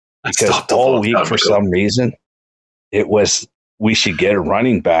about, because all week for some reason it was we should get a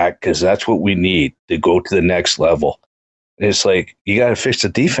running back because that's what we need to go to the next level. And it's like, you got to fix the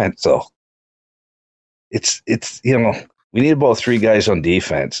defense though. It's we need about 3 guys on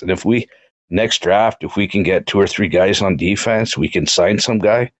defense, and if we next draft, if we can get 2 or 3 guys on defense, we can sign some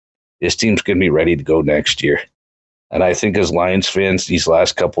guy. This team's going to be ready to go next year. And I think as Lions fans, these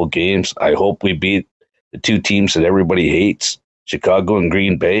last couple of games, I hope we beat the 2 teams that everybody hates, Chicago and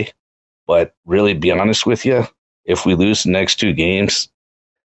Green Bay. But really, be honest with you, if we lose the next 2 games,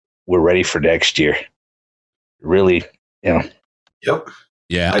 we're ready for next year. Really, Yep.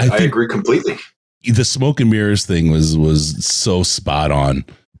 Yeah, I agree completely. The smoke and mirrors thing was so spot on.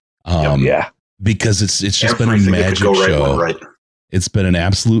 Yeah, because it's just Everything been a that could magic go show. right. It's been an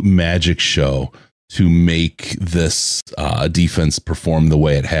absolute magic show to make this defense perform the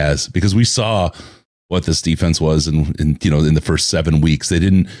way it has, because we saw what this defense was in the first 7 weeks.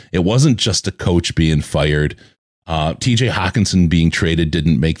 It wasn't just a coach being fired. TJ Hawkinson being traded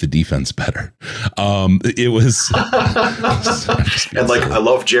didn't make the defense better. It was, and like, I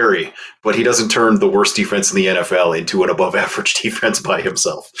love Jerry, but he doesn't turn the worst defense in the NFL into an above average defense by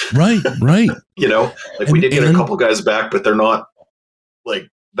himself. Right. You know, like we did get a couple guys back, but they're not like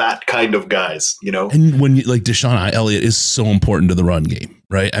that kind of guys, you know? And when you like Deshaun Elliott is so important to the run game,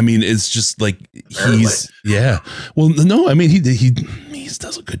 right? I mean, it's just like Well, no, I mean, he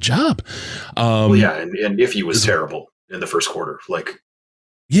does a good job. And if he was terrible in the first quarter, like,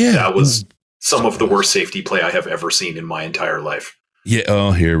 that was some of the worst safety play I have ever seen in my entire life. Yeah.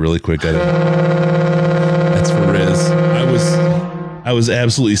 Oh, here, really quick. That's for Riz. I was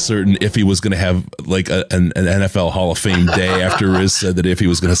absolutely certain if he was going to have like an NFL Hall of Fame day after Riz said that if he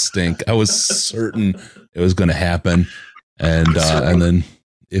was going to stink, I was certain it was going to happen. And then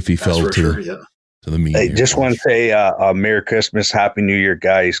if he fell to the mean. Hey, just want to say Merry Christmas, Happy New Year,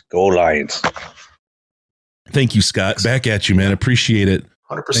 guys. Go Lions. Thank you, Scott. Back at you, man. Appreciate it.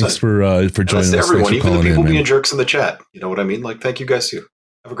 100%. Thanks for joining us. Everyone, even the people being man. jerks in the chat. You know what I mean? Like, thank you guys too.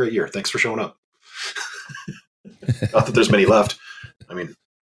 Have a great year. Thanks for showing up. Not that there's many left. I mean,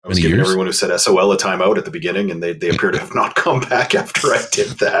 I was giving everyone who said SOL a timeout at the beginning, and they appear to have not come back after I did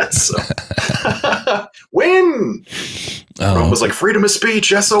that. So, win! Ron was like, freedom of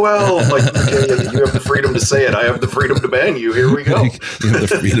speech, SOL. I'm like, okay, you have the freedom to say it. I have the freedom to ban you. Here we go. You have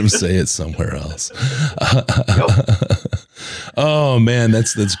the freedom to say it somewhere else. Oh, man,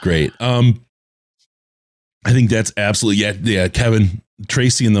 that's great. I think that's absolutely, yeah, Kevin,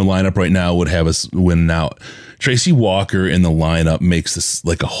 Tracy in the lineup right now would have us winning out. Tracy Walker in the lineup makes this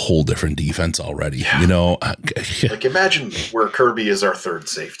like a whole different defense already. Yeah. You know, like imagine where Kirby is our third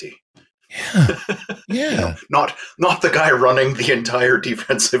safety. Yeah. You know, not the guy running the entire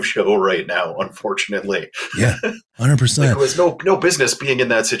defensive show right now, unfortunately. Yeah. 100%. Like, who has no business being in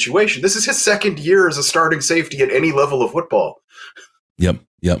that situation. This is his second year as a starting safety at any level of football. Yep.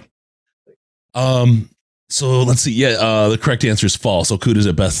 So let's see. Yeah, the correct answer is false. Okuda's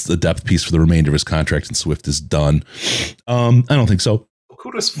at best the depth piece for the remainder of his contract, and Swift is done. I don't think so.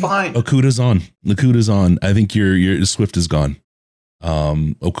 Okuda's fine. Okuda's on. I think your Swift is gone.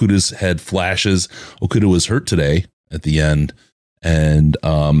 Okuda's had flashes. Okuda was hurt today at the end, and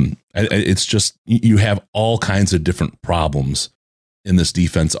it's just you have all kinds of different problems in this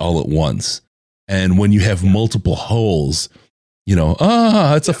defense all at once, and when you have multiple holes. You know,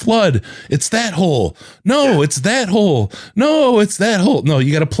 it's a flood. It's that hole. No, it's that hole. No, it's that hole. No,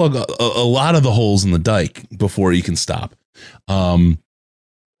 you got to plug a lot of the holes in the dike before you can stop.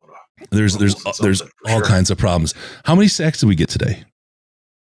 There's all kinds of problems. How many sacks did we get today?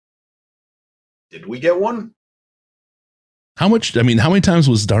 Did we get one? How many times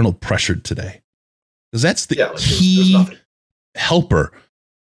was Darnold pressured today? Because that's the key helper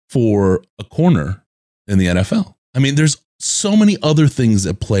for a corner in the NFL. I mean, there's so many other things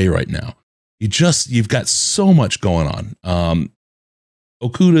at play right now. You've got so much going on.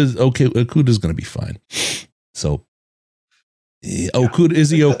 Okuda's going to be fine. So Okuda, is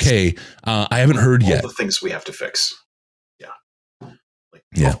he okay? I haven't heard yet. All the things we have to fix.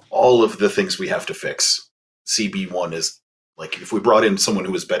 Yeah. All of the things we have to fix. CB1 is like, if we brought in someone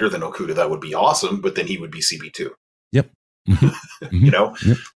who was better than Okuda, that would be awesome, but then he would be CB2. Yep. Mm-hmm. You know,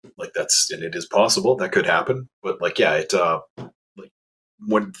 like it is possible that could happen, but like,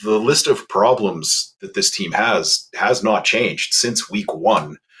 when the list of problems that this team has not changed since week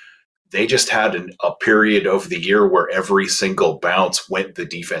one. They just had a period of the year where every single bounce went the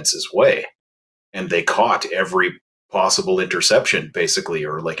defense's way, and they caught every possible interception basically,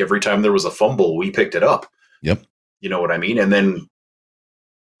 or like every time there was a fumble, we picked it up. Yep. You know what I mean? And then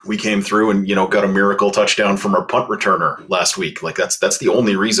we came through and, got a miracle touchdown from our punt returner last week. Like that's the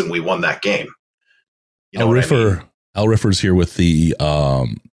only reason we won that game. Al Riffer's here with the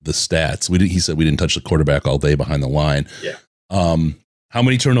stats. He said we didn't touch the quarterback all day behind the line. Yeah. How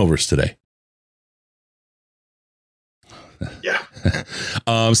many turnovers today? Yeah.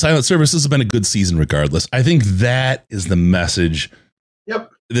 Silent services has been a good season regardless. I think that is the message.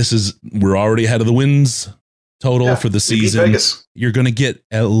 Yep. We're already ahead of the wins total for the season. You're going to get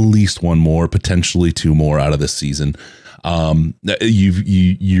at least one more, potentially two more out of this season. You're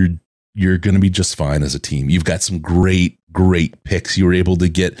going to be just fine as a team. You've got some great picks. You were able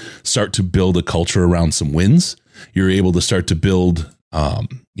to start to build a culture around some wins. You're able to start to build,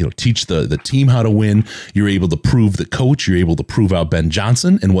 teach the team how to win. You're able to prove the coach. You're able to prove out Ben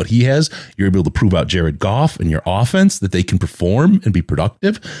Johnson and what he has. You're able to prove out Jared Goff and your offense that they can perform and be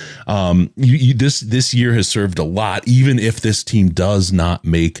productive. This year has served a lot, even if this team does not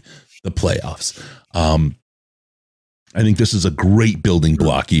make the playoffs. I think this is a great building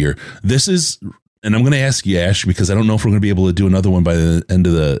block year. This is and I'm going to ask you, Ash, because I don't know if we're going to be able to do another one by the end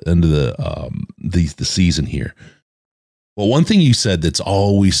of the season here. Well, one thing you said that's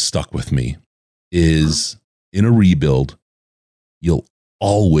always stuck with me is in a rebuild, you'll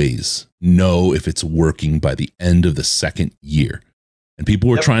always know if it's working by the end of the second year. And people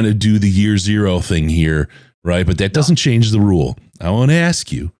were trying to do the year zero thing here, right? But that doesn't change the rule. I want to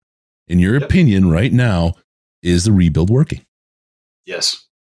ask you, in your opinion right now, is the rebuild working? Yes.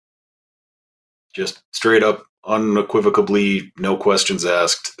 Just straight up, unequivocally, no questions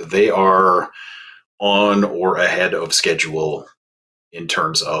asked. They are on or ahead of schedule in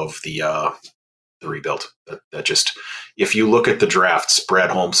terms of the rebuild. That just, if you look at the drafts Brad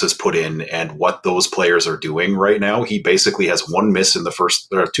Holmes has put in and what those players are doing right now, he basically has two misses in the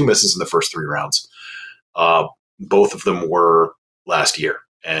first 3 rounds. Both of them were last year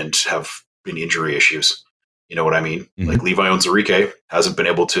and have been injury issues. You know what I mean? Mm-hmm. Like Levi Onwuzurike hasn't been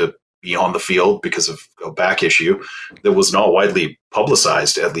able to be on the field because of a back issue that was not widely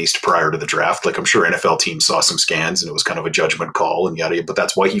publicized, at least prior to the draft. Like, I'm sure NFL teams saw some scans and it was kind of a judgment call and yada, but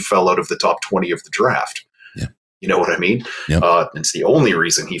that's why he fell out of the top 20 of the draft. Yeah. You know what I mean? Yep. It's the only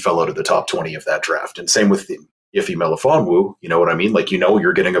reason he fell out of the top 20 of that draft. And same with Ife Melifonwu, you know what I mean? Like,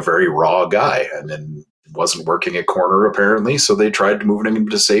 you're getting a very raw guy, and then it wasn't working at corner apparently, so they tried moving him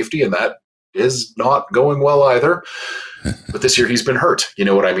to safety, and that is not going well either. But this year he's been hurt. You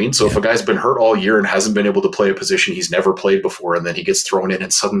know what I mean? So if a guy's been hurt all year and hasn't been able to play a position he's never played before, and then he gets thrown in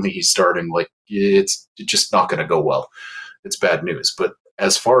and suddenly he's starting, like, it's just not going to go well. It's bad news. But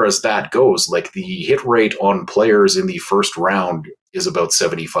as far as that goes, like, the hit rate on players in the first round is about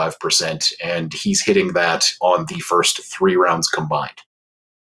 75%, and he's hitting that on the first 3 rounds combined,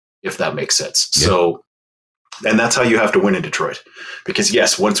 if that makes sense. Yeah. So, and that's how you have to win in Detroit. Because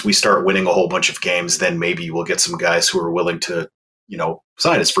yes, once we start winning a whole bunch of games, then maybe we'll get some guys who are willing to,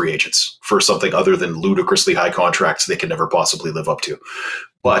 sign as free agents for something other than ludicrously high contracts they can never possibly live up to.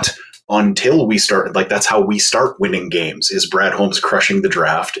 But until we start, like, that's how we start winning games, is Brad Holmes crushing the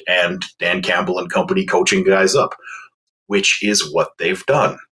draft and Dan Campbell and company coaching guys up, which is what they've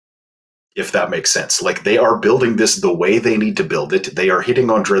done. If that makes sense. Like, they are building this the way they need to build it. They are hitting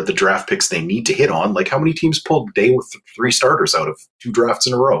on the draft picks they need to hit on. Like, how many teams pulled day with 3 starters out of 2 drafts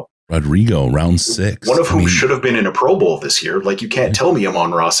in a row? Rodrigo, round 6. One of whom should have been in a Pro Bowl this year. Like, you can't tell me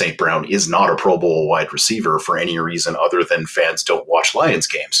Amon-Ra St. Brown is not a Pro Bowl wide receiver for any reason other than fans don't watch Lions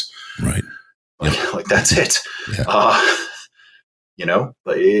games. Right. Like that's it. Yeah.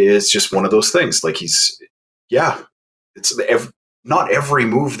 It's just one of those things. Like, not every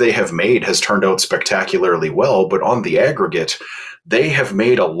move they have made has turned out spectacularly well, but on the aggregate, they have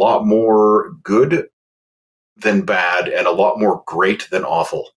made a lot more good than bad and a lot more great than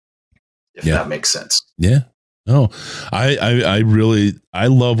awful, if that makes sense. Yeah. No, I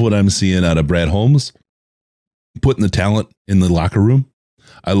love what I'm seeing out of Brad Holmes, putting the talent in the locker room.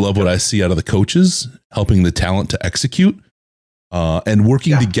 I love what I see out of the coaches, helping the talent to execute. And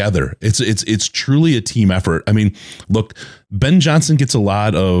working together. It's truly a team effort. I mean, look, Ben Johnson gets a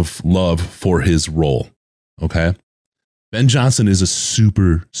lot of love for his role. Okay. Ben Johnson is a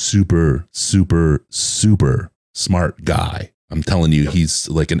super, super, super, super smart guy. I'm telling you, he's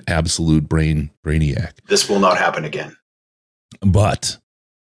like an absolute brainiac. This will not happen again. But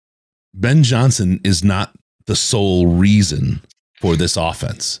Ben Johnson is not the sole reason for this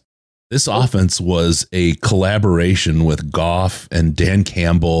offense. This offense was a collaboration with Goff and Dan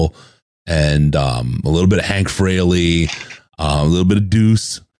Campbell and a little bit of Hank Fraley, a little bit of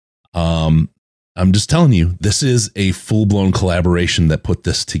Deuce. I'm just telling you, this is a full-blown collaboration that put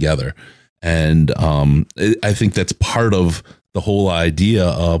this together. And I think that's part of the whole idea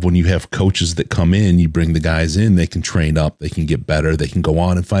of when you have coaches that come in, you bring the guys in, they can train up, they can get better, they can go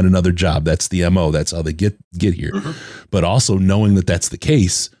on and find another job. That's the MO. That's how they get here. Mm-hmm. But also knowing that that's the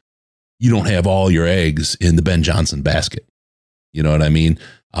case, you don't have all your eggs in the Ben Johnson basket. You know what I mean?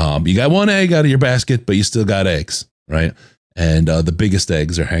 You got one egg out of your basket, but you still got eggs, right? And the biggest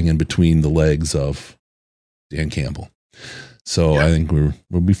eggs are hanging between the legs of Dan Campbell. So I think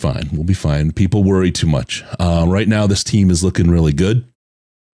we'll be fine. We'll be fine. People worry too much. Right now, this team is looking really good.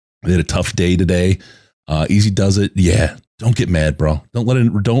 They had a tough day today. Easy does it. Yeah. Don't get mad, bro. Don't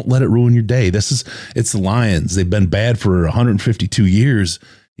let it ruin your day. It's the Lions. They've been bad for 152 years.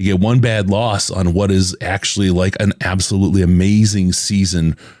 You get one bad loss on what is actually like an absolutely amazing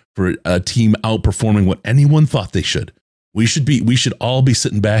season for a team outperforming what anyone thought they should. We should all be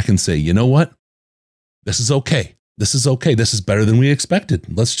sitting back and say, you know what? This is okay. This is okay. This is better than we expected.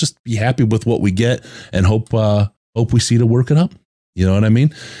 Let's just be happy with what we get and hope we see to work it up. You know what I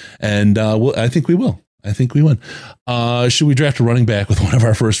mean? And I think we will. I think we win. Should we draft a running back with one of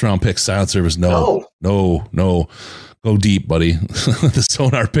our first round picks? Silent service. No. Go deep, buddy. The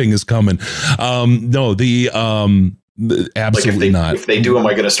sonar ping is coming. Absolutely not. If they do, am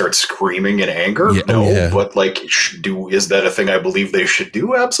I going to start screaming in anger? Yeah, no, but is that a thing I believe they should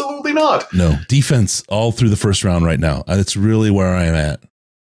do? Absolutely not. No, defense all through the first round right now. That's really where I am at.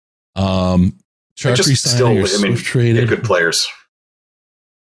 Traded good players.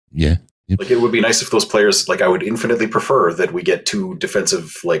 Yeah. Yep. Like, it would be nice if those players, I would infinitely prefer that we get 2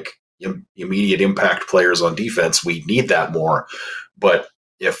 defensive, immediate impact players on defense. We need that more. But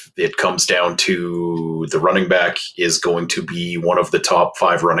if it comes down to the running back is going to be one of the top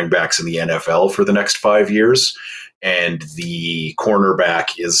 5 running backs in the NFL for the next 5 years, and the cornerback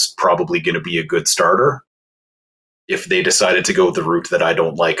is probably going to be a good starter, if they decided to go the route that I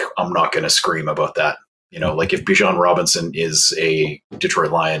don't like, I'm not going to scream about that. If Bijan Robinson is a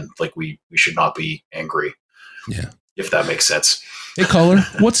Detroit Lion, we should not be angry. Yeah. If that makes sense. Hey, caller,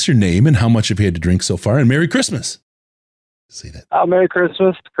 what's your name and how much have you had to drink so far? And Merry Christmas. Say that. Merry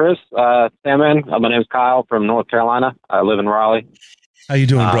Christmas, Chris. Salmon. My name's Kyle from North Carolina. I live in Raleigh. How you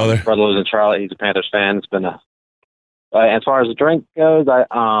doing, brother? Brother lives in Charlotte. He's a Panthers fan. It's been as far as the drink goes, I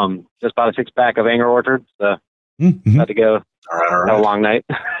just bought a 6-pack of Angry Orchard, so had to go. All right. Have a long night.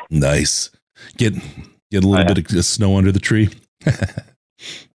 Nice. Get a little bit of snow under the tree.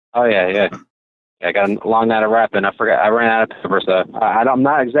 Oh yeah. I got a long night of wrapping. I forgot. I ran out of paper, so I'm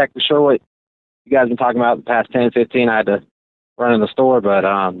not exactly sure what you guys have been talking about the past 10, 15. I had to run in the store, but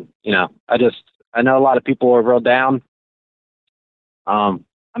I know a lot of people are real down.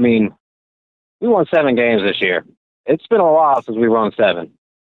 We won 7 games this year. It's been a while since we won 7.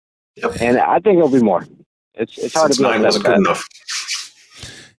 Yep. And I think it'll be more. It's hard to be 9 wasn't good enough.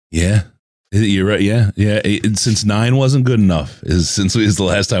 Yeah. You're right. Yeah. Since 9 wasn't good enough since the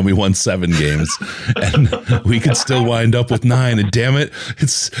last time we won 7 games, and we could still wind up with 9. And damn it,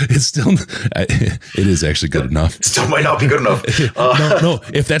 it's still it is actually good enough. It still might not be good enough. No.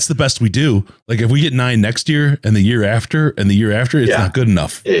 If that's the best we do, if we get 9 next year and the year after and the year after, it's not good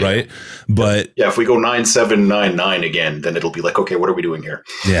enough, right? But if we go 9-7-9-9 again, then it'll be okay, what are we doing here?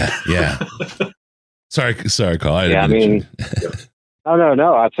 Yeah. Sorry, Carl.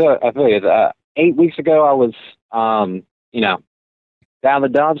 No. I feel you. 8 weeks ago, I was, down the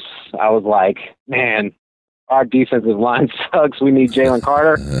dumps. I was like, man, our defensive line sucks. We need Jalen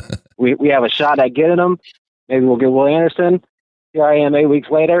Carter. We have a shot at getting him. Maybe we'll get Will Anderson. Here I am 8 weeks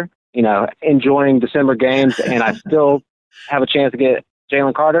later, enjoying December games, and I still have a chance to get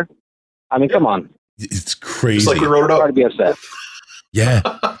Jalen Carter. Come on. It's crazy. Just we wrote it up. Hard to be upset. Yeah.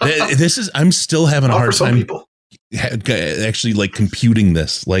 I'm still having a hard time. People. Actually computing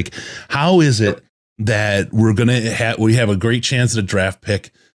this, how is it that we have a great chance at a draft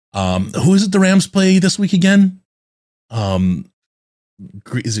pick? Who is it the Rams play this week again? It's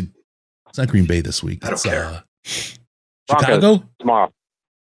not Green Bay this week. I don't care. Chicago tomorrow.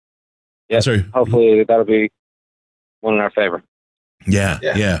 Yeah, sorry. Hopefully that'll be one in our favor.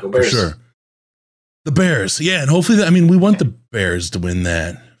 Yeah, for sure. The Bears, and hopefully we want the Bears to win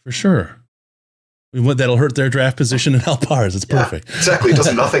that for sure. That'll hurt their draft position and help ours. It's perfect. Exactly. It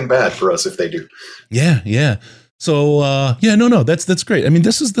does nothing bad for us if they do. Yeah. So, no, that's great.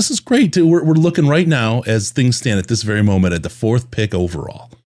 This is great. We're looking right now as things stand at this very moment at the 4th pick overall.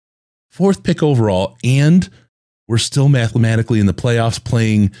 And we're still mathematically in the playoffs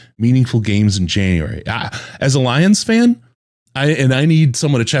playing meaningful games in January. As a Lions fan, I need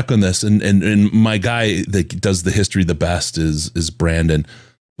someone to check on this. And my guy that does the history the best is Brandon.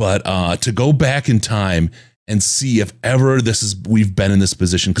 But to go back in time and see if ever we've been in this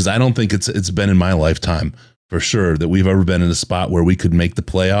position, because I don't think it's been in my lifetime for sure that we've ever been in a spot where we could make the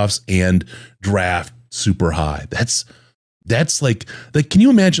playoffs and draft super high. That's can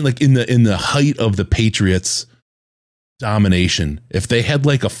you imagine in the height of the Patriots domination, if they had a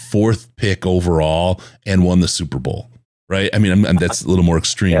 4th pick overall and won the Super Bowl, right? That's a little more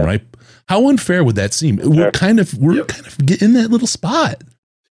extreme, right? How unfair would that seem? We're kind of in that little spot.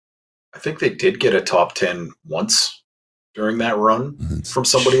 I think they did get a top 10 once during that run from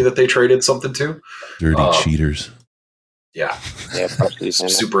somebody that they traded something to. Dirty cheaters. Yeah.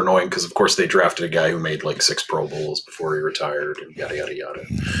 Super annoying because, of course, they drafted a guy who made 6 Pro Bowls before he retired and yada, yada, yada.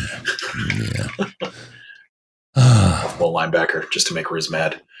 Off-ball linebacker just to make Riz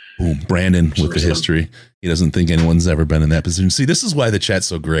mad. Boom, Brandon with the history. He doesn't think anyone's ever been in that position. See, this is why the chat's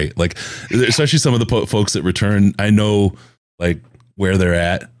so great. Especially some of the folks that return, I know where they're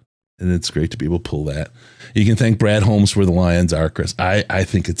at. And it's great to be able to pull that. You can thank Brad Holmes for the Lions are, Chris. I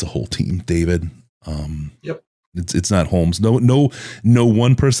think it's a whole team, David. Yep. It's not Holmes. No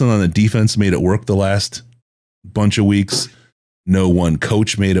one person on the defense made it work the last bunch of weeks. No one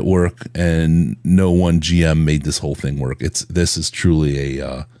coach made it work, and no one GM made this whole thing work. This is truly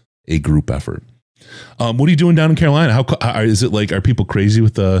a group effort. What are you doing down in Carolina? How is it like? Are people crazy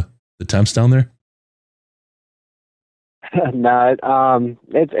with the temps down there? No,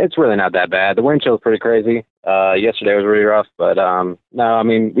 it's really not that bad. The wind chill is pretty crazy. Yesterday was really rough, but no, I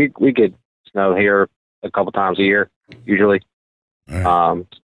mean we get snow here a couple times a year usually. Right.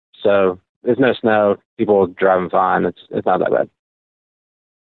 So there's no snow. People driving fine. It's not that bad.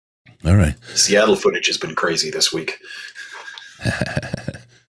 All right. Seattle footage has been crazy this week.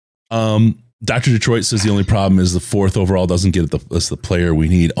 Dr. Detroit says the only problem is the 4th overall doesn't get us the player we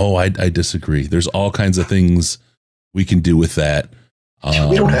need. Oh, I disagree. There's all kinds of things we can do with that.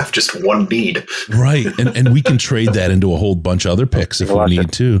 We don't have just one need. Right. And we can trade that into a whole bunch of other picks if we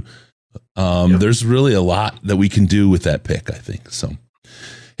need to. There's really a lot that we can do with that pick, I think. So,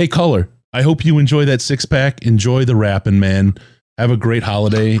 hey, caller, I hope you enjoy that 6-pack. Enjoy the rapping, man. Have a great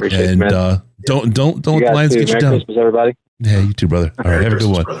holiday. Appreciate and it, don't let the Lions get you Merry down. Christmas, everybody. Yeah, you too, brother. All right, have a good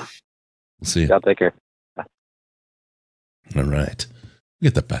one. Brother. We'll see you. Y'all take care. Bye. All right. We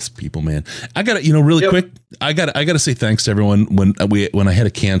get the best people, man. I got to, really quick. I got to say thanks to everyone when I had to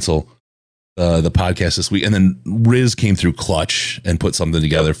cancel the podcast this week, and then Riz came through clutch and put something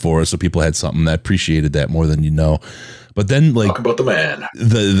together for us, so people had something. I appreciated that more than you know. But then, like, talk about the man,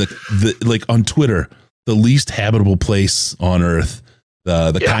 the like on Twitter, the least habitable place on earth.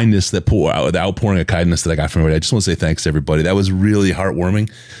 The kindness that the outpouring of kindness that I got from everybody. I just want to say thanks to everybody. That was really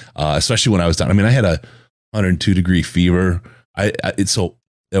heartwarming, especially when I was down. I mean, I had a 102-degree fever. So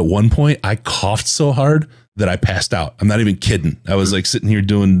at one point I coughed so hard that I passed out. I'm not even kidding. I was like sitting here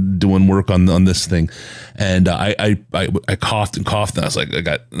doing work on this thing, and I coughed and coughed, and I was like,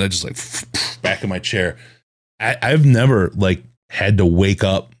 I just like back in my chair. I've never like had to wake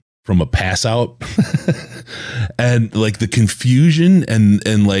up from a pass out and like the confusion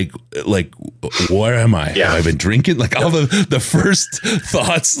and like where am I? Have I been drinking? Like all the first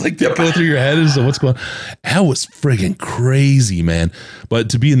thoughts like that go through your head is what's going on. That was friggin' crazy, man. But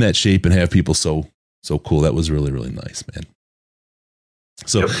to be in that shape and have people so cool, that was really, really nice, man.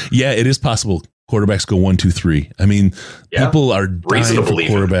 So yeah, it is possible quarterbacks go 1, 2, 3. I mean, people are dying for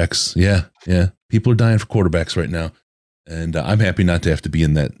quarterbacks. Yeah. People are dying for quarterbacks right now. And I'm happy not to have to be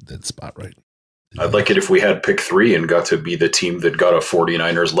in that spot right. I'd like it if we had pick 3 and got to be the team that got a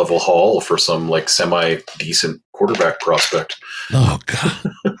 49ers level haul for some like semi-decent quarterback prospect. Oh,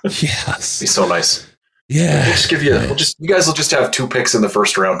 God. Yes. Be so nice. Yeah. We'll just give you, you guys will just have 2 picks in the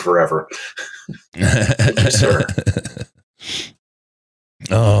first round forever. Thank you, sir.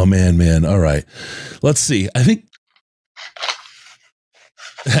 Oh, man. All right. Let's see. I think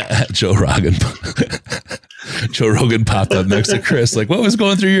Joe Rogan popped up next to Chris. Like, what was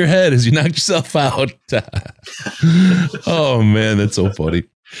going through your head as you knocked yourself out? Oh man, that's so funny.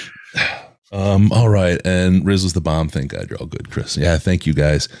 All right, and Riz was the bomb. Thank God you're all good, Chris. Yeah, thank you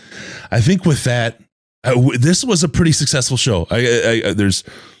guys. I think with that, this was a pretty successful show. There's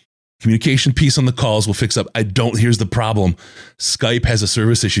communication piece on the calls. We'll fix up. Here's the problem. Skype has a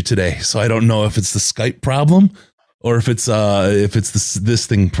service issue today, so I don't know if it's the Skype problem or if it's this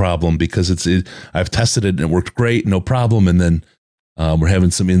thing problem, because I've tested it and it worked great, no problem, and then we're having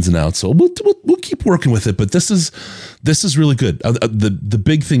some ins and outs. So we'll keep working with it. But this is really good. The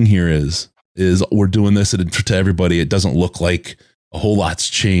big thing here is we're doing this to everybody. It doesn't look like a whole lot's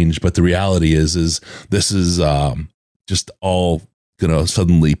changed, but the reality is this is just all gonna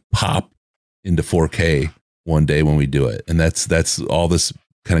suddenly pop into 4K one day when we do it, and that's all this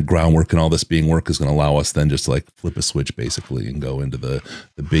kind of groundwork and all this being work is going to allow us then just to like flip a switch basically and go into the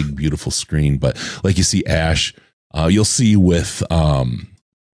big beautiful screen. But like you see Ash, you'll see with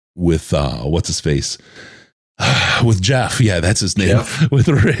what's his face, with Jeff, that's his name, with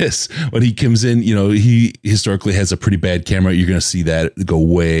Riz, when he comes in, he historically has a pretty bad camera. You're going to see that go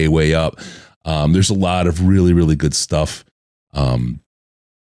way up. There's a lot of really, really good stuff coming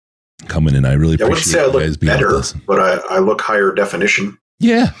in. I really appreciate I wouldn't say I look better, but I look higher definition.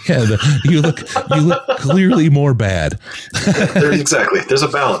 Yeah. You look clearly more bad. Exactly. There's a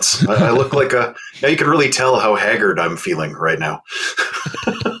balance. I look like now you can really tell how haggard I'm feeling right now.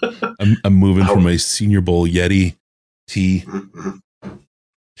 I'm moving from my Senior Bowl Yeti tee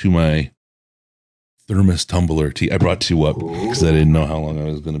to my thermos tumbler tee. I brought 2 up because I didn't know how long I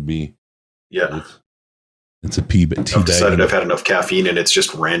was going to be. Yeah. It's a tea bag. I've decided I've had enough caffeine and it's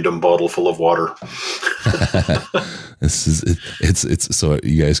just random bottle full of water. It's so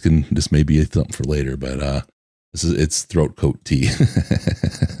you guys can, this may be something for later, but it's throat coat tea.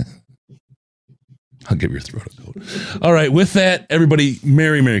 I'll give your throat a coat. All right. With that, everybody,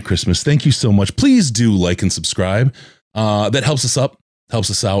 Merry Christmas. Thank you so much. Please do like and subscribe. That helps us out.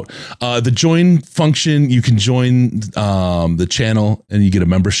 The join function, you can join the channel and you get a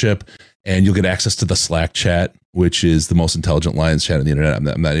membership and you'll get access to the Slack chat, which is the most intelligent Lions chat on the internet.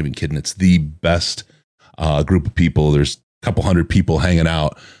 I'm not even kidding. It's the best group of people. There's a couple hundred people hanging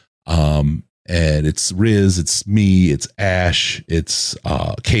out. And it's Riz, it's me, it's Ash, it's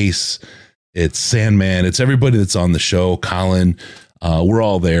Case, it's Sandman, it's everybody that's on the show, Colin. We're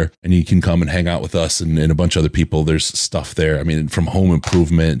all there, and you can come and hang out with us and a bunch of other people. There's stuff there. I mean, from home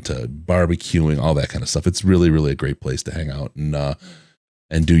improvement to barbecuing, all that kind of stuff. It's really, really a great place to hang out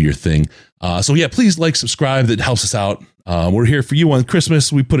and do your thing. So yeah, please like, subscribe. That helps us out. We're here for you on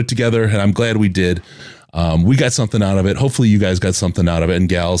Christmas. We put it together, and I'm glad we did. We got something out of it. Hopefully you guys got something out of it. And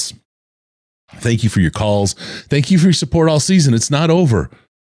gals, thank you for your calls. Thank you for your support all season. It's not over.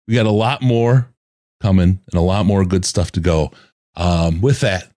 We got a lot more coming and a lot more good stuff to go. With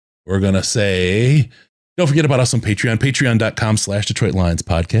that, we're going to say, don't forget about us on Patreon, patreon.com/Detroit Lions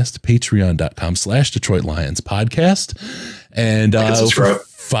podcast, patreon.com/Detroit Lions podcast. And for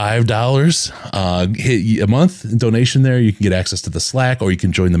 $5 hit a month in donation there, you can get access to the Slack, or you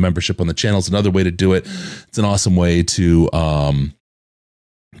can join the membership on the channel. It's another way to do it. It's an awesome way to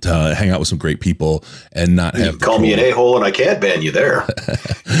hang out with some great people and not have call me an a-hole and I can't ban you there.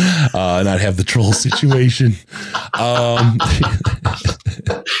 Not have the troll situation.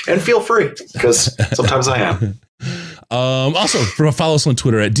 And feel free, because sometimes I am. Also, follow us on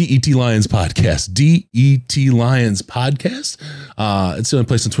Twitter at DET Lions Podcast. DET Lions Podcast. It's the only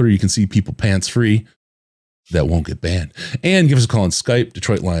place on Twitter you can see people pants free that won't get banned. And give us a call on Skype,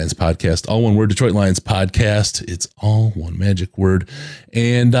 Detroit Lions Podcast. All one word, Detroit Lions Podcast. It's all one magic word.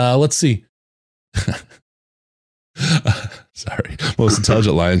 And let's see. Sorry. Most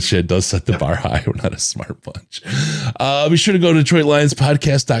intelligent Lions shit does set the bar high. We're not a smart bunch. Be sure to go to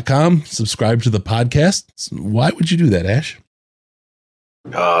DetroitLionsPodcast.com. Subscribe to the podcast. Why would you do that, Ash?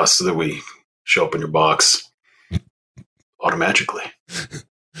 So that we show up in your box automatically.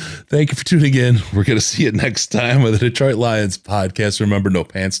 Thank you for tuning in. We're going to see you next time with the Detroit Lions podcast. Remember, no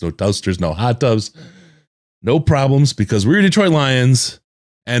pants, no toasters, no hot tubs, no problems, because we're Detroit Lions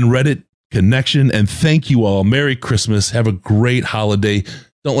and Reddit Connection. And thank you all. Merry Christmas. Have a great holiday.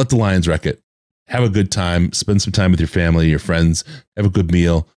 Don't let the Lions wreck it. Have a good time. Spend some time with your family, your friends. Have a good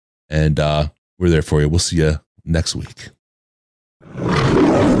meal. And we're there for you. We'll see you next week.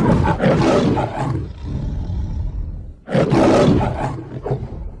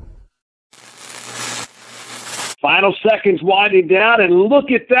 Final seconds winding down, and look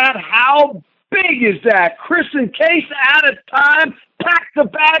at that. How big is that? Chris and Case out of time. Pack the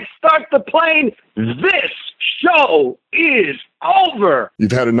bag, start the plane. This show is over.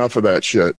 You've had enough of that shit.